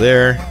special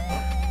there.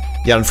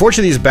 Yeah,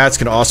 unfortunately, these bats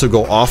can also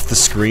go off the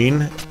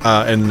screen,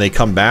 and then they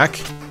come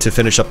back to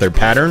finish up their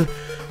pattern.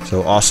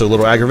 So also a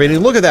little aggravating.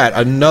 Look at that,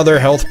 another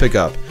health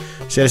pickup.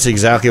 See, that's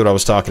exactly what I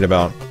was talking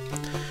about.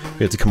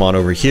 We have to come on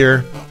over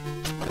here.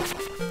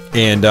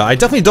 And I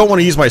definitely don't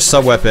want to use my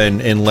sub-weapon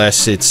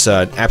unless it's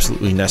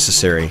absolutely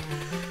necessary.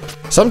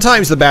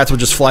 Sometimes the bats will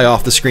just fly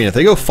off the screen. If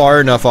they go far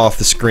enough off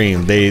the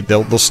screen,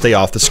 they'll stay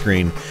off the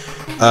screen.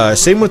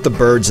 Same with the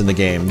birds in the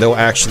game. They'll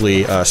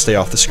actually stay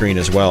off the screen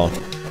as well.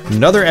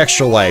 Another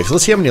extra life. So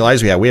let's see how many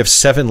lives we have. We have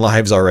 7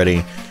 lives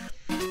already.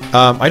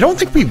 I don't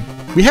think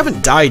we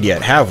haven't died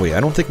yet, have we? I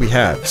don't think we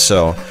have,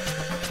 so,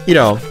 you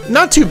know,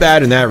 not too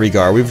bad in that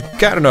regard. We've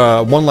gotten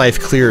a 1 life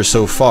clear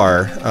so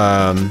far,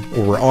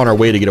 or we're on our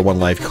way to get a 1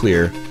 life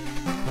clear.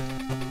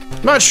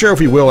 I'm not sure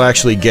if we will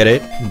actually get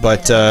it,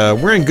 but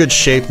we're in good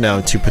shape now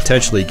to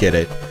potentially get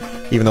it,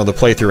 even though the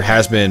playthrough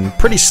has been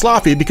pretty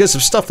sloppy because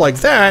of stuff like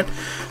that,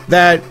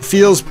 that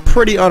feels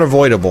pretty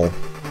unavoidable.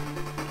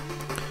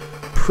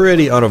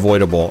 Pretty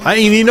unavoidable. I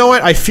mean, you know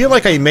what? I feel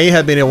like I may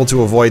have been able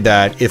to avoid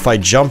that if I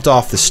jumped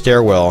off the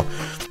stairwell.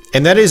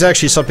 And that is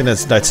actually something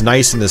that's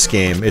nice in this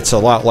game. It's a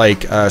lot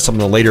like some of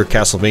the later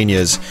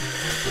Castlevanias,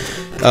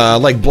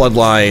 like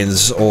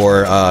Bloodlines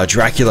or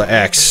Dracula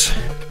X.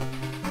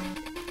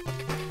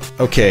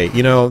 Okay,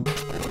 you know,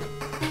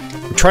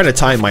 I'm trying to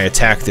time my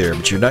attack there,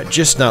 but you're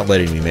just not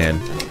letting me, man.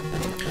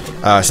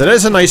 So that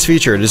is a nice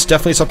feature. It is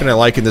definitely something I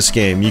like in this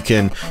game. You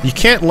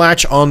can't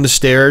latch on the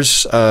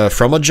stairs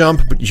from a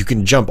jump, but you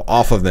can jump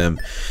off of them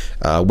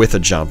with a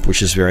jump,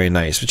 which is very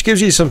nice. Which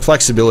gives you some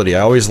flexibility.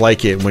 I always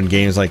like it when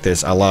games like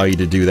this allow you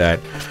to do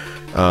that.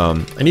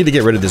 I need to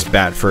get rid of this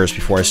bat first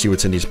before I see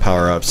what's in these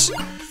power-ups.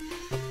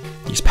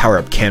 These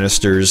power-up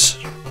canisters.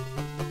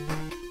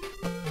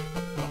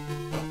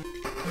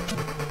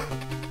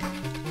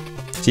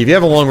 See, if you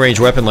have a long-range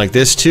weapon like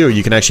this, too,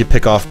 you can actually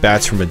pick off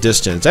bats from a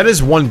distance. That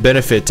is one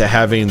benefit to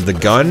having the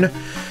gun.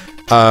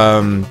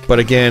 But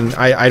again,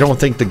 I don't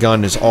think the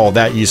gun is all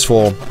that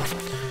useful.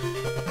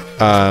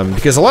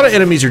 Because a lot of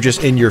enemies are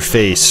just in your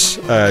face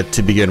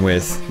to begin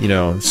with, you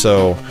know.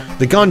 So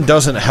the gun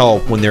doesn't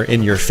help when they're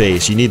in your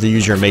face. You need to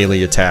use your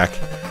melee attack.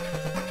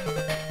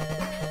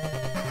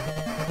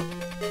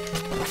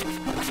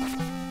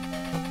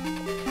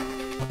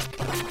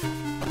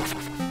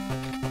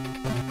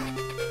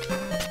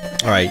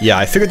 Alright, yeah,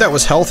 I figured that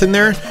was health in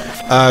there.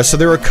 So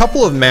there are a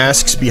couple of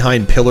masks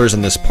behind pillars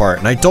in this part,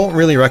 and I don't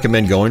really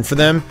recommend going for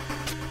them.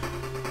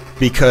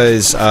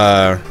 Because,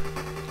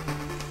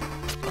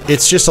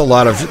 it's just a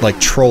lot of, like,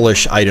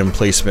 trollish item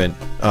placement.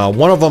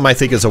 One of them I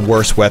think is a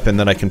worse weapon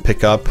that I can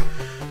pick up.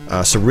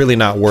 So really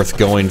not worth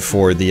going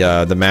for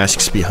the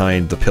masks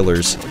behind the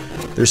pillars.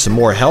 There's some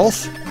more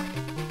health.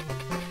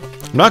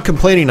 I'm not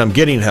complaining I'm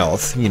getting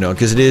health, you know,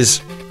 because it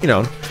is, you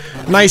know,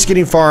 nice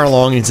getting far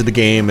along into the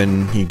game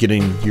and you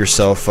getting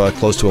yourself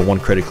close to a 1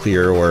 credit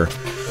clear or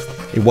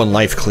a 1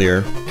 life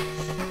clear.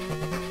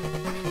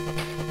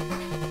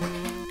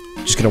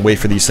 Just gonna wait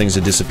for these things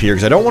to disappear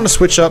because I don't want to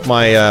switch up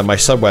my my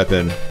sub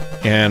weapon,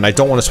 and I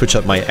don't want to switch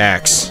up my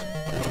axe.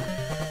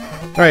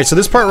 All right, so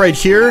this part right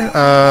here,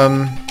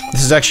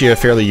 this is actually a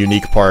fairly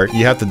unique part.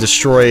 You have to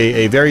destroy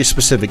a very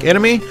specific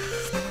enemy,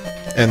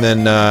 and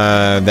then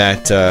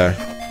that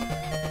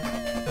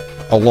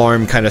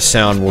alarm kind of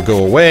sound will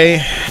go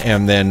away,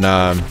 and then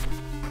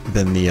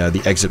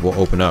the exit will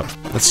open up.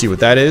 Let's see what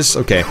that is.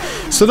 Okay,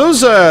 so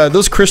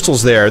those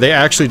crystals there, they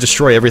actually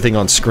destroy everything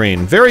on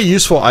screen. Very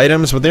useful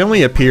items, but they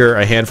only appear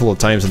a handful of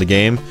times in the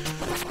game.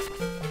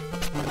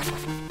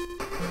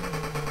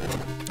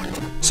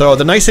 So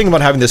the nice thing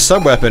about having this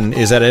sub-weapon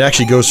is that it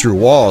actually goes through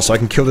walls, so I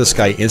can kill this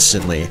guy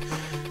instantly.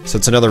 So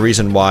it's another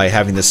reason why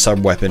having this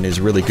sub-weapon is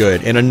really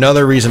good, and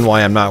another reason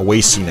why I'm not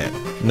wasting it.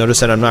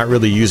 Notice that I'm not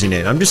really using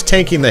it. I'm just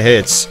tanking the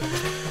hits,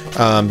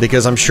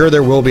 because I'm sure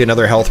there will be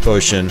another health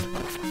potion.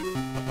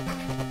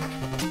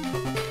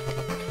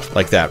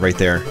 Like that, right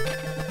there.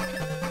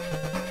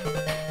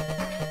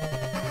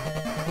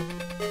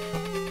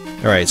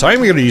 Alright, so I'm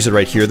going to use it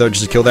right here, though,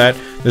 just to kill that.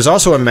 There's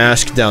also a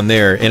mask down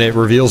there, and it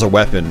reveals a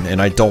weapon, and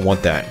I don't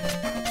want that.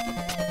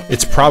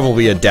 It's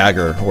probably a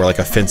dagger, or like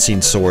a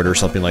fencing sword, or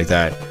something like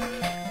that.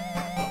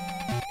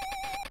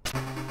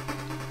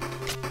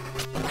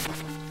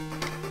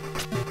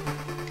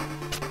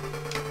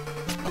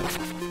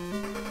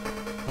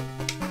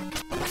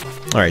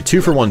 Alright,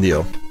 2 for 1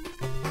 deal.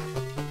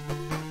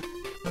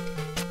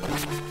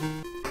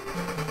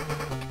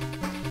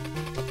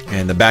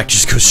 And the back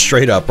just goes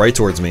straight up, right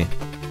towards me.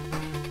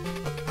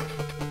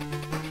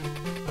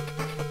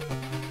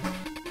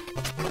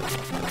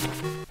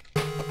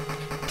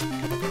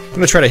 I'm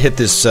gonna try to hit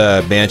this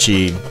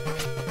Banshee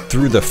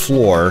through the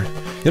floor.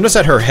 You'll notice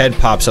that her head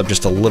pops up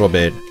just a little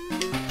bit.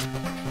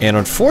 And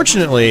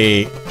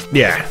unfortunately,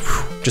 yeah,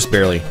 just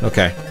barely.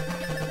 Okay.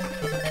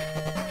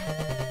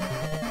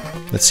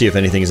 Let's see if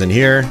anything's in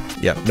here.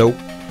 Yep, nope.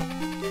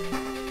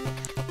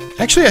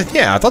 Actually,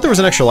 yeah, I thought there was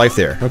an extra life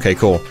there. Okay,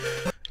 cool.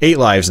 8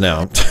 lives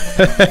now.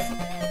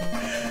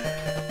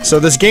 So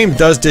this game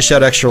does dish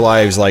out extra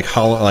lives like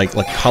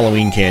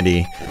Halloween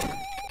candy.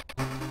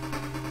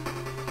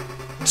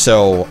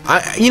 So,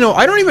 you know,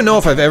 I don't even know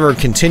if I've ever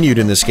continued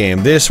in this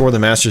game, this or the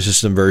Master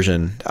System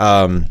version.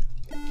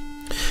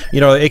 You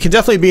know, it can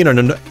definitely be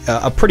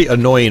a pretty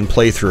annoying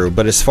playthrough,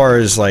 but as far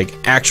as, like,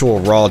 actual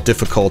raw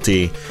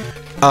difficulty,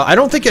 I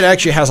don't think it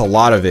actually has a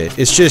lot of it.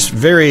 It's just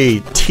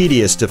very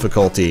tedious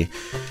difficulty.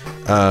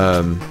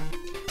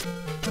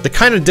 The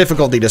kind of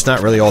difficulty that's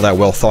not really all that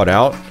well thought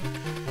out.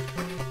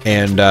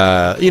 And,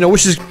 you know,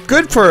 which is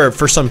good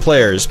for some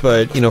players,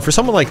 but, you know, for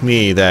someone like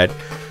me that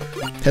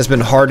has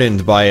been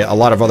hardened by a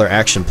lot of other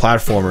action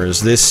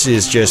platformers, this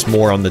is just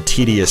more on the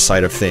tedious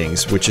side of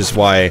things, which is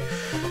why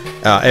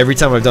every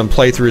time I've done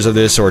playthroughs of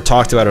this or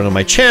talked about it on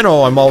my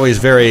channel, I'm always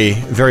very,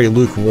 very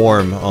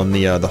lukewarm on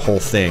the whole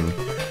thing.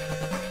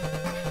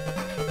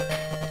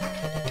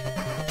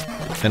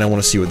 And I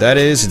want to see what that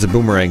is. It's a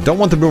boomerang. Don't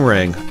want the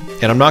boomerang.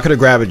 And I'm not going to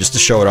grab it just to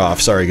show it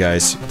off. Sorry,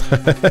 guys.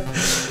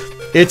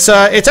 It's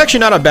actually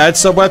not a bad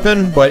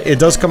sub-weapon, but it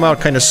does come out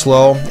kind of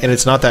slow, and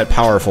it's not that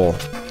powerful.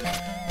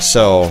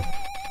 So,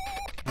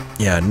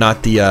 yeah,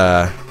 not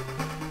the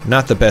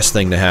best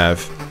thing to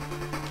have.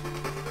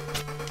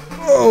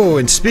 Oh,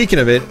 and speaking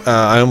of it,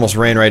 I almost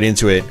ran right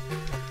into it,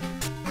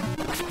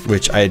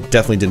 which I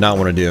definitely did not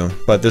want to do.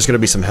 But there's going to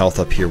be some health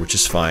up here, which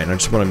is fine. I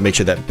just want to make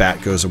sure that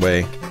bat goes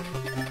away.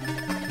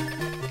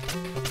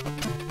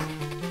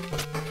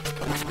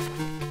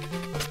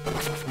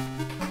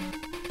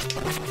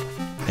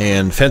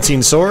 And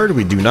fencing sword,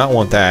 we do not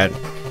want that.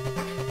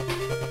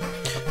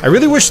 I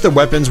really wish the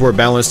weapons were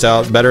balanced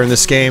out better in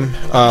this game.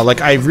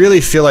 Like, I really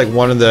feel like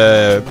one of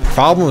the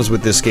problems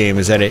with this game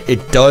is that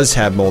it does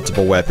have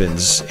multiple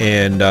weapons.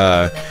 And,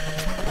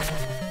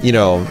 you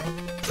know,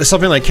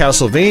 something like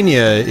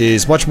Castlevania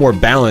is much more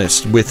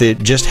balanced with it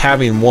just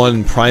having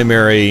one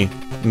primary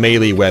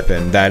melee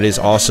weapon that is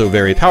also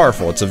very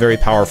powerful. It's a very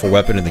powerful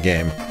weapon in the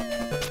game.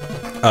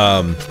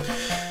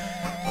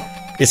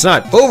 It's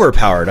not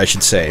overpowered, I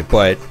should say,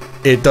 but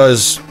it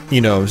does, you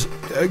know,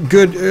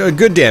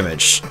 good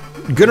damage.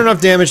 Good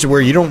enough damage to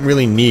where you don't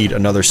really need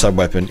another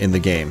sub-weapon in the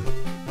game.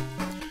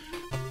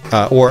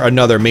 Or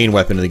another main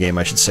weapon in the game,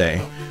 I should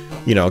say.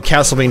 You know,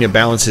 Castlevania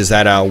balances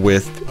that out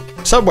with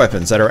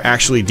sub-weapons that are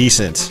actually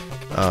decent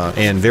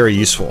and very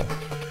useful.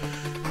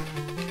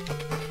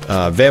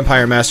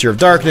 Vampire Master of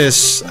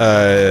Darkness,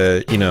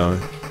 you know,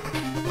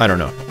 I don't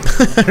know.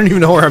 I don't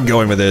even know where I'm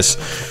going with this.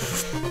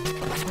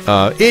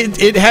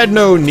 It had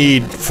no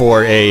need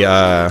for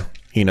a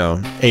you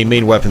know, a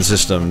main weapon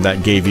system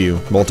that gave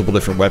you multiple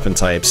different weapon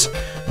types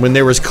when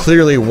there was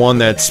clearly one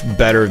that's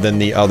better than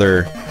the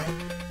other.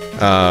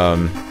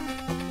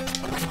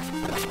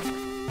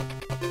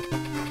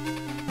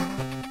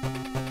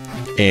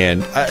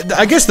 And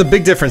I guess the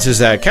big difference is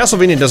that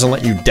Castlevania doesn't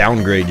let you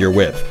downgrade your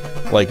whip.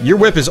 Like, your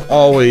whip is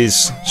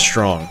always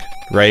strong,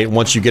 right?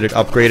 Once you get it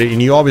upgraded,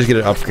 and you always get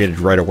it upgraded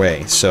right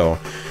away. So,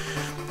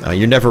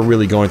 you're never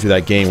really going through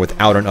that game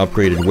without an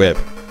upgraded whip.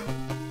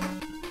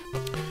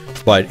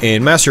 But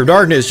in Master of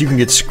Darkness, you can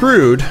get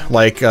screwed.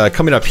 Like,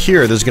 coming up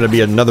here, there's going to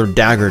be another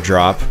dagger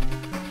drop.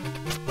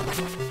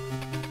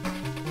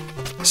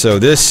 So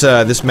this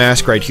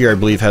mask right here, I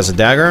believe, has a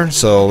dagger.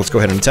 So let's go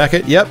ahead and attack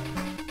it. Yep.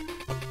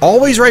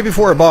 Always right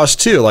before a boss,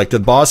 too. Like, the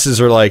bosses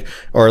are like,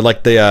 or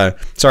like the,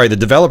 sorry, the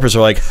developers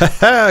are like,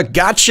 haha,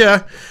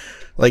 gotcha!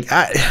 Like,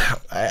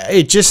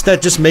 that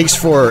just makes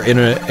for an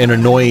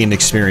annoying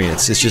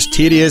experience. It's just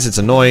tedious, it's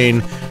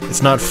annoying,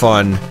 it's not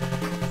fun.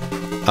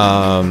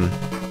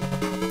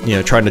 You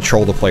know, trying to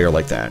troll the player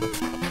like that.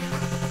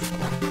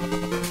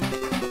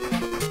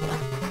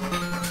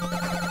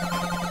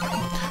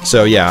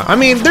 So yeah, I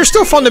mean, there's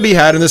still fun to be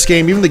had in this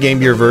game, even the Game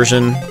Gear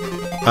version.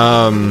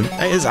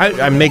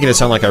 I'm making it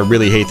sound like I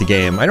really hate the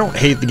game. I don't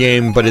hate the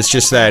game, but it's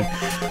just that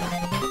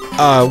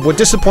what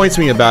disappoints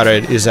me about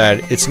it is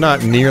that it's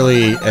not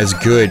nearly as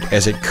good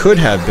as it could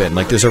have been.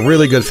 Like, there's a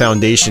really good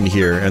foundation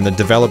here, and the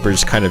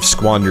developers kind of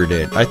squandered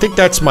it. I think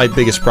that's my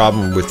biggest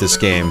problem with this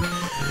game,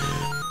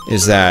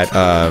 is that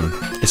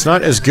it's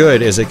not as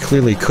good as it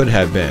clearly could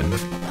have been.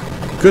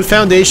 Good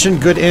foundation,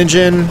 good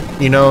engine,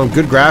 you know,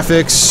 good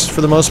graphics for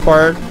the most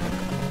part.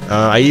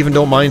 I even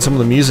don't mind some of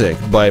the music,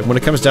 but when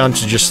it comes down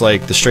to just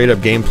like the straight up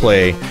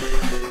gameplay,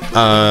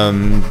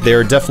 there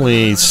are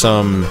definitely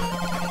some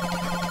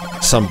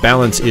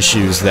balance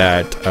issues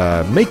that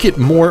make it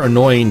more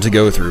annoying to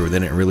go through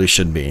than it really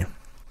should be.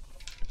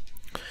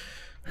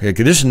 Okay,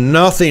 there's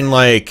nothing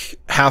like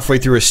halfway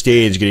through a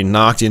stage getting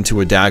knocked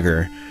into a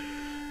dagger,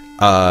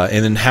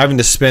 and then having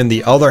to spend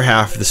the other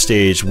half of the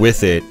stage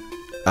with it,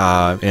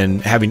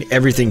 and having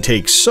everything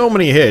take so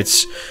many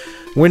hits,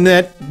 when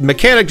that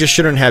mechanic just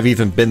shouldn't have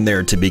even been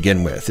there to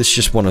begin with. It's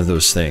just one of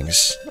those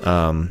things.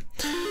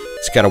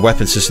 It's got a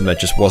weapon system that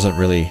just wasn't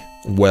really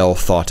well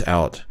thought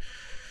out.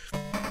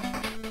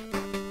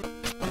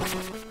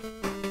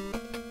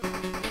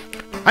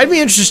 I'd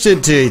be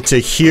interested to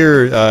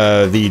hear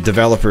the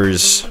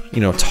developers,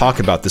 you know, talk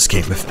about this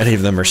game, if any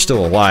of them are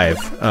still alive,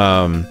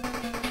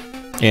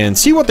 and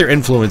see what their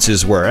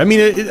influences were. I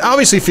mean, it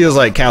obviously feels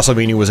like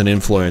Castlevania was an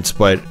influence,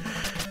 but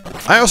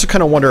I also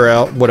kind of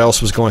wonder what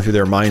else was going through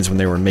their minds when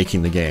they were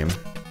making the game.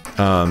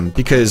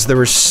 Because there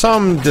were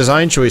some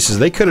design choices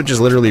they could have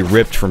just literally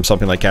ripped from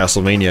something like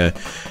Castlevania,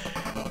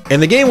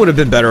 and the game would have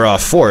been better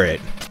off for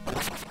it.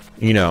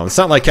 You know, it's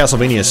not like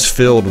Castlevania is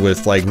filled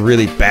with, like,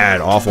 really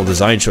bad, awful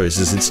design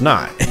choices. It's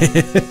not.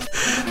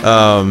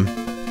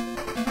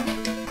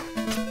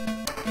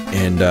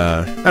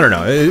 I don't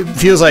know. It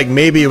feels like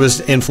maybe it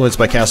was influenced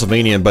by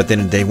Castlevania, but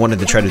then they wanted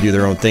to try to do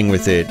their own thing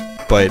with it.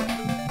 But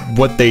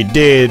what they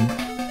did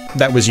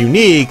that was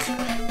unique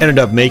ended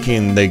up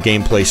making the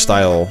gameplay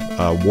style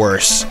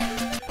worse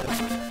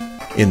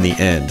in the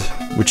end,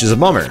 which is a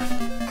bummer.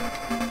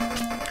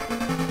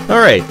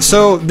 Alright,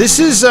 so this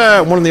is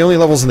one of the only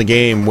levels in the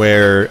game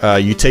where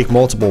you take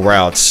multiple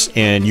routes,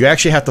 and you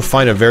actually have to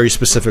find a very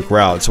specific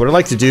route. So what I'd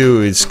like to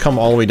do is come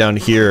all the way down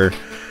here,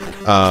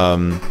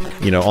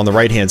 you know, on the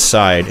right-hand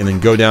side, and then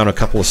go down a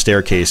couple of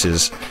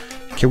staircases.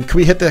 Can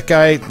we hit that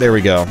guy? There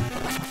we go.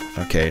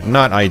 Okay,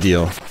 not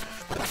ideal.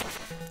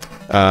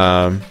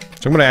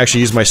 So I'm going to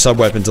actually use my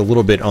sub-weapons a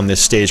little bit on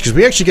this stage, because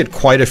we actually get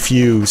quite a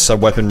few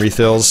sub-weapon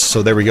refills.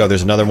 So there we go,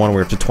 there's another one,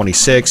 we're up to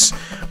 26.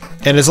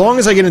 And as long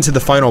as I get into the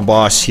final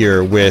boss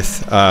here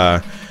with,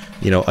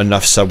 you know,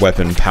 enough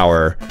sub-weapon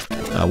power,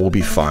 we'll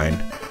be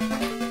fine.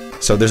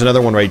 So there's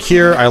another one right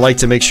here. I like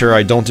to make sure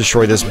I don't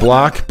destroy this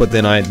block, but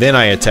then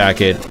I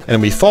attack it,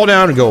 and we fall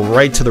down and go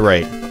right to the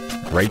right.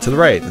 Right to the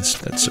right.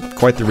 That's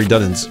quite the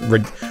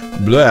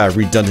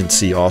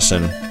redundancy,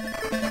 Austin.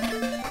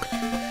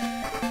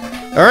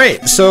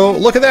 Alright, so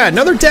look at that,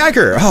 another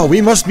dagger! Oh,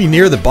 we must be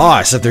near the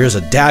boss if there's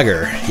a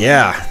dagger.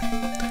 Yeah.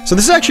 So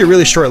this is actually a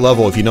really short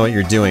level if you know what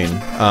you're doing.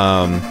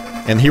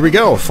 And here we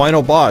go,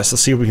 final boss.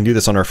 Let's see if we can do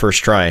this on our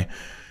first try.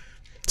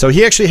 So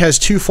he actually has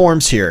two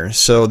forms here.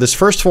 So this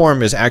first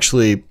form is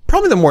actually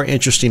probably the more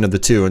interesting of the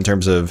two in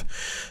terms of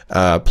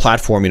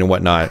platforming and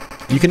whatnot.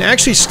 You can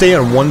actually stay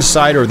on one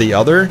side or the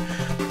other,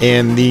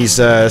 and these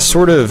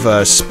sort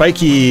of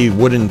spiky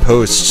wooden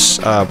posts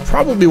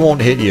probably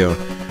won't hit you.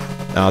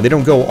 They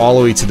don't go all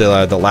the way to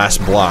the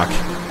last block.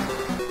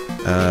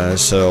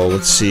 So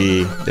let's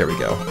see. There we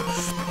go.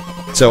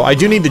 So I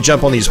do need to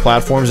jump on these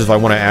platforms if I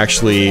want to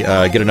actually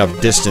get enough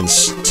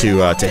distance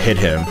to hit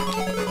him.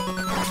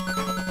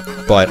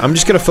 But I'm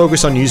just going to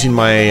focus on using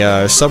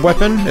my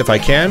sub-weapon if I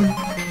can.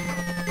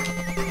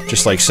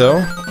 Just like so.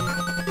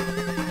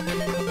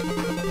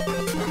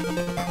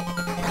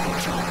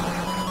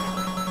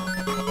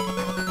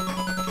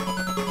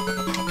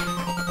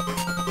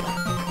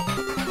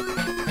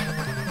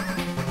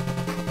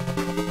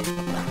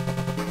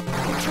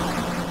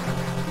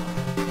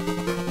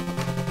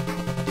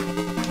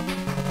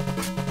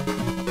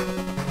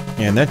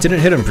 And that didn't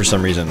hit him for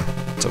some reason.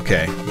 It's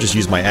okay. Just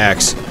use my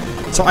axe.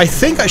 So I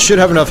think I should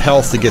have enough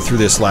health to get through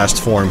this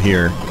last form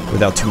here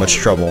without too much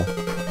trouble.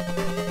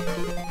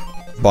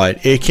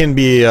 But it can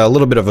be a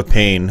little bit of a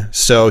pain.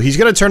 So he's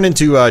going to turn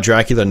into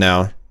Dracula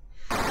now.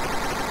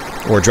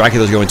 Or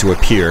Dracula's going to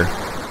appear.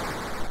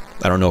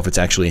 I don't know if it's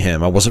actually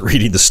him. I wasn't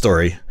reading the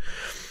story.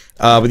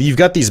 But you've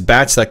got these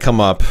bats that come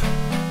up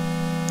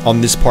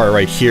on this part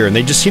right here, and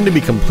they just seem to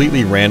be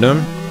completely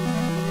random.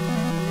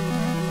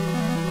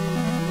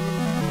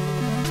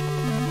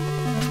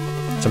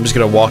 So I'm just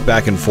gonna walk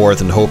back and forth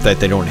and hope that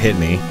they don't hit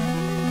me.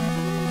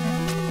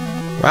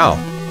 Wow.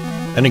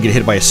 I didn't get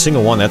hit by a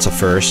single one, that's a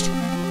first.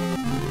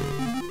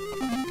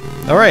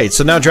 Alright,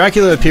 so now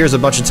Dracula appears a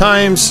bunch of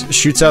times,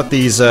 shoots out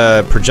these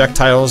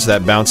projectiles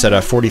that bounce at a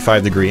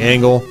 45-degree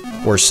angle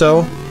or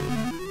so.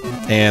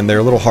 And they're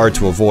a little hard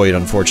to avoid,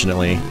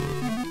 unfortunately.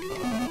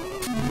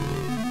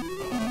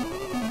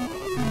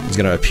 He's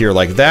gonna appear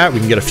like that. We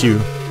can get a few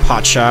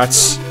pot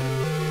shots.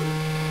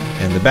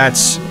 And the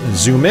bats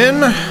zoom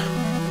in.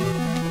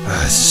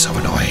 This is so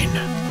annoying.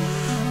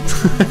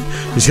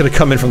 He's gonna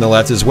come in from the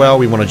left as well.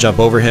 We want to jump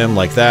over him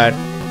like that.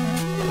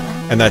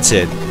 And that's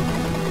it.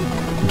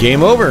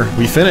 Game over.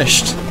 We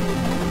finished.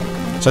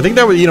 So I think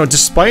that was, you know,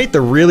 despite the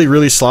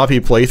really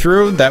sloppy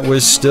playthrough, that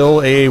was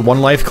still a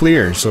 1 life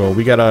clear. So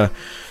we got a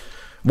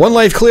 1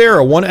 life clear,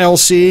 or 1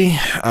 LC,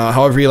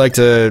 however you like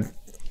to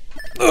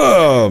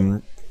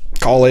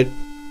call it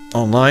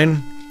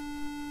online.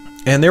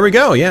 And there we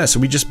go. Yeah, so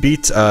we just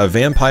beat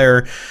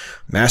Vampire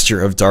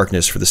Master of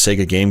Darkness for the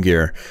Sega Game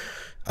Gear.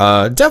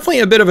 Definitely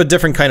a bit of a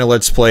different kind of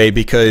Let's Play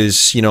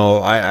because, you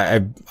know,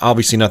 I'm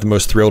obviously not the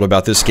most thrilled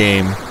about this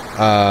game.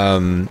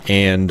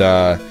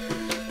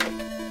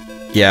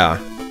 Yeah.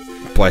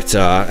 But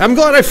I'm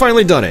glad I've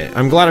finally done it.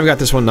 I'm glad I've got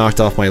this one knocked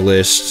off my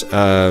list.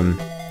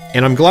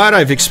 And I'm glad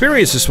I've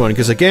experienced this one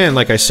because, again,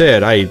 like I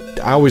said, I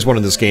always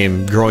wanted this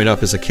game growing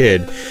up as a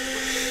kid.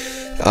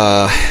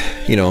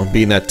 You know,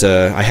 being that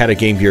I had a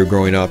Game Gear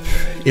growing up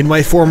in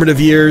my formative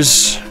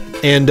years.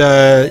 And,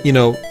 you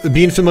know,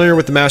 being familiar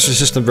with the Master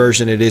System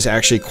version, it is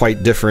actually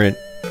quite different.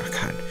 Oh,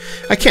 God.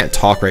 I can't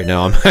talk right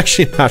now. I'm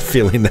actually not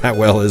feeling that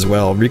well as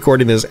well. I'm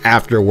recording this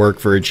after work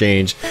for a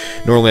change.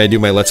 Normally I do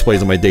my Let's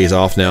Plays on my days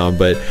off now,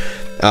 but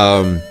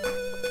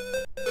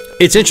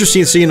it's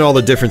interesting seeing all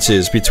the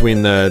differences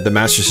between the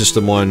Master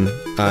System one,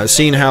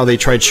 seeing how they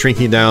tried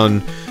shrinking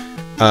down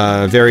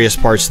various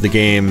parts of the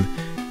game,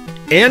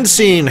 and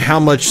seeing how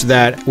much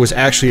that was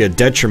actually a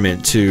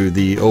detriment to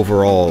the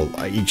overall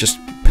just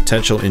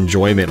potential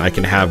enjoyment I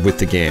can have with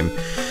the game.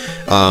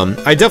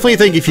 I definitely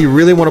think if you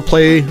really want to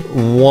play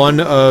one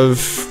of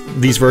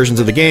these versions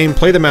of the game,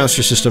 play the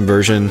Master System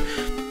version.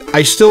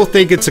 I still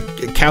think it's a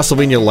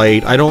Castlevania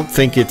Light. I don't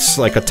think it's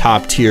like a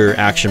top-tier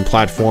action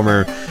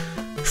platformer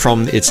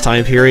from its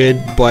time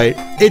period, but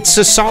it's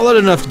a solid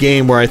enough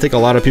game where I think a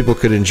lot of people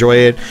could enjoy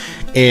it,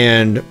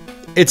 and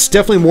it's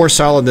definitely more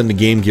solid than the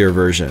Game Gear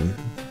version,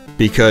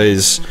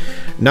 because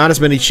not as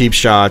many cheap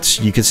shots,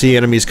 you can see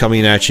enemies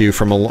coming at you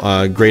from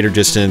a greater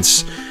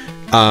distance.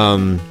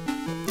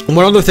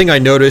 One other thing I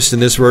noticed in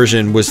this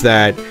version was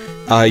that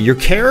your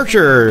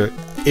character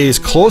is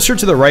closer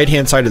to the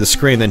right-hand side of the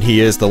screen than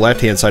he is the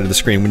left-hand side of the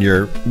screen when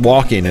you're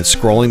walking and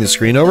scrolling the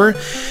screen over,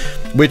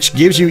 which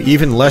gives you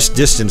even less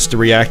distance to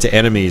react to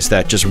enemies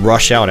that just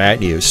rush out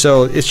at you.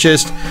 So it's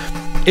just,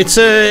 it's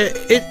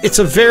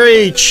a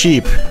very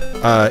cheap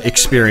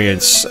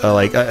experience,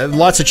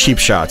 lots of cheap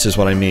shots is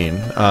what I mean.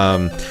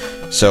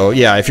 So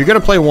yeah, if you're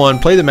gonna play one,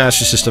 play the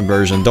Master System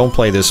version, don't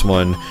play this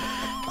one.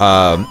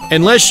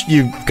 Unless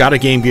you got a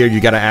Game Gear, you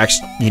gotta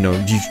you know,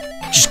 you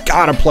just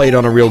gotta play it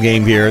on a real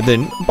Game Gear,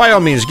 then by all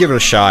means give it a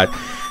shot.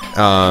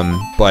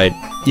 But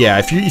yeah,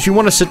 if you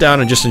want to sit down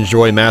and just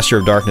enjoy Master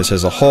of Darkness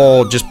as a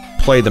whole, just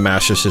play the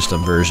Master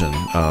System version.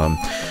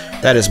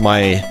 That is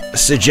my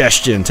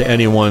suggestion to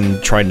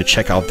anyone trying to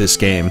check out this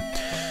game.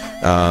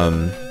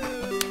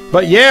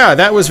 But yeah,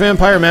 that was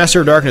Vampire Master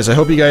of Darkness. I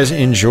hope you guys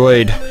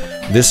enjoyed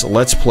this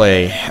Let's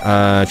Play.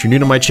 If you're new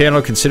to my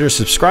channel, consider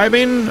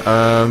subscribing.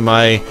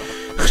 My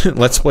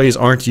Let's Plays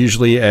aren't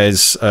usually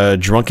as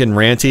drunken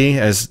ranty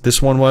as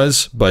this one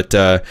was, but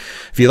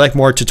if you like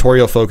more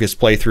tutorial-focused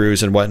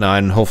playthroughs and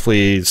whatnot, and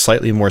hopefully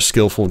slightly more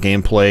skillful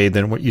gameplay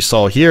than what you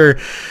saw here,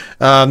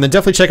 then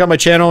definitely check out my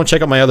channel and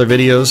check out my other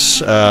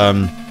videos.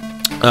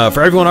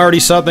 For everyone already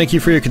subbed, thank you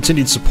for your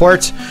continued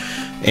support,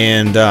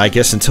 and I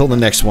guess until the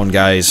next one,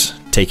 guys,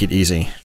 take it easy.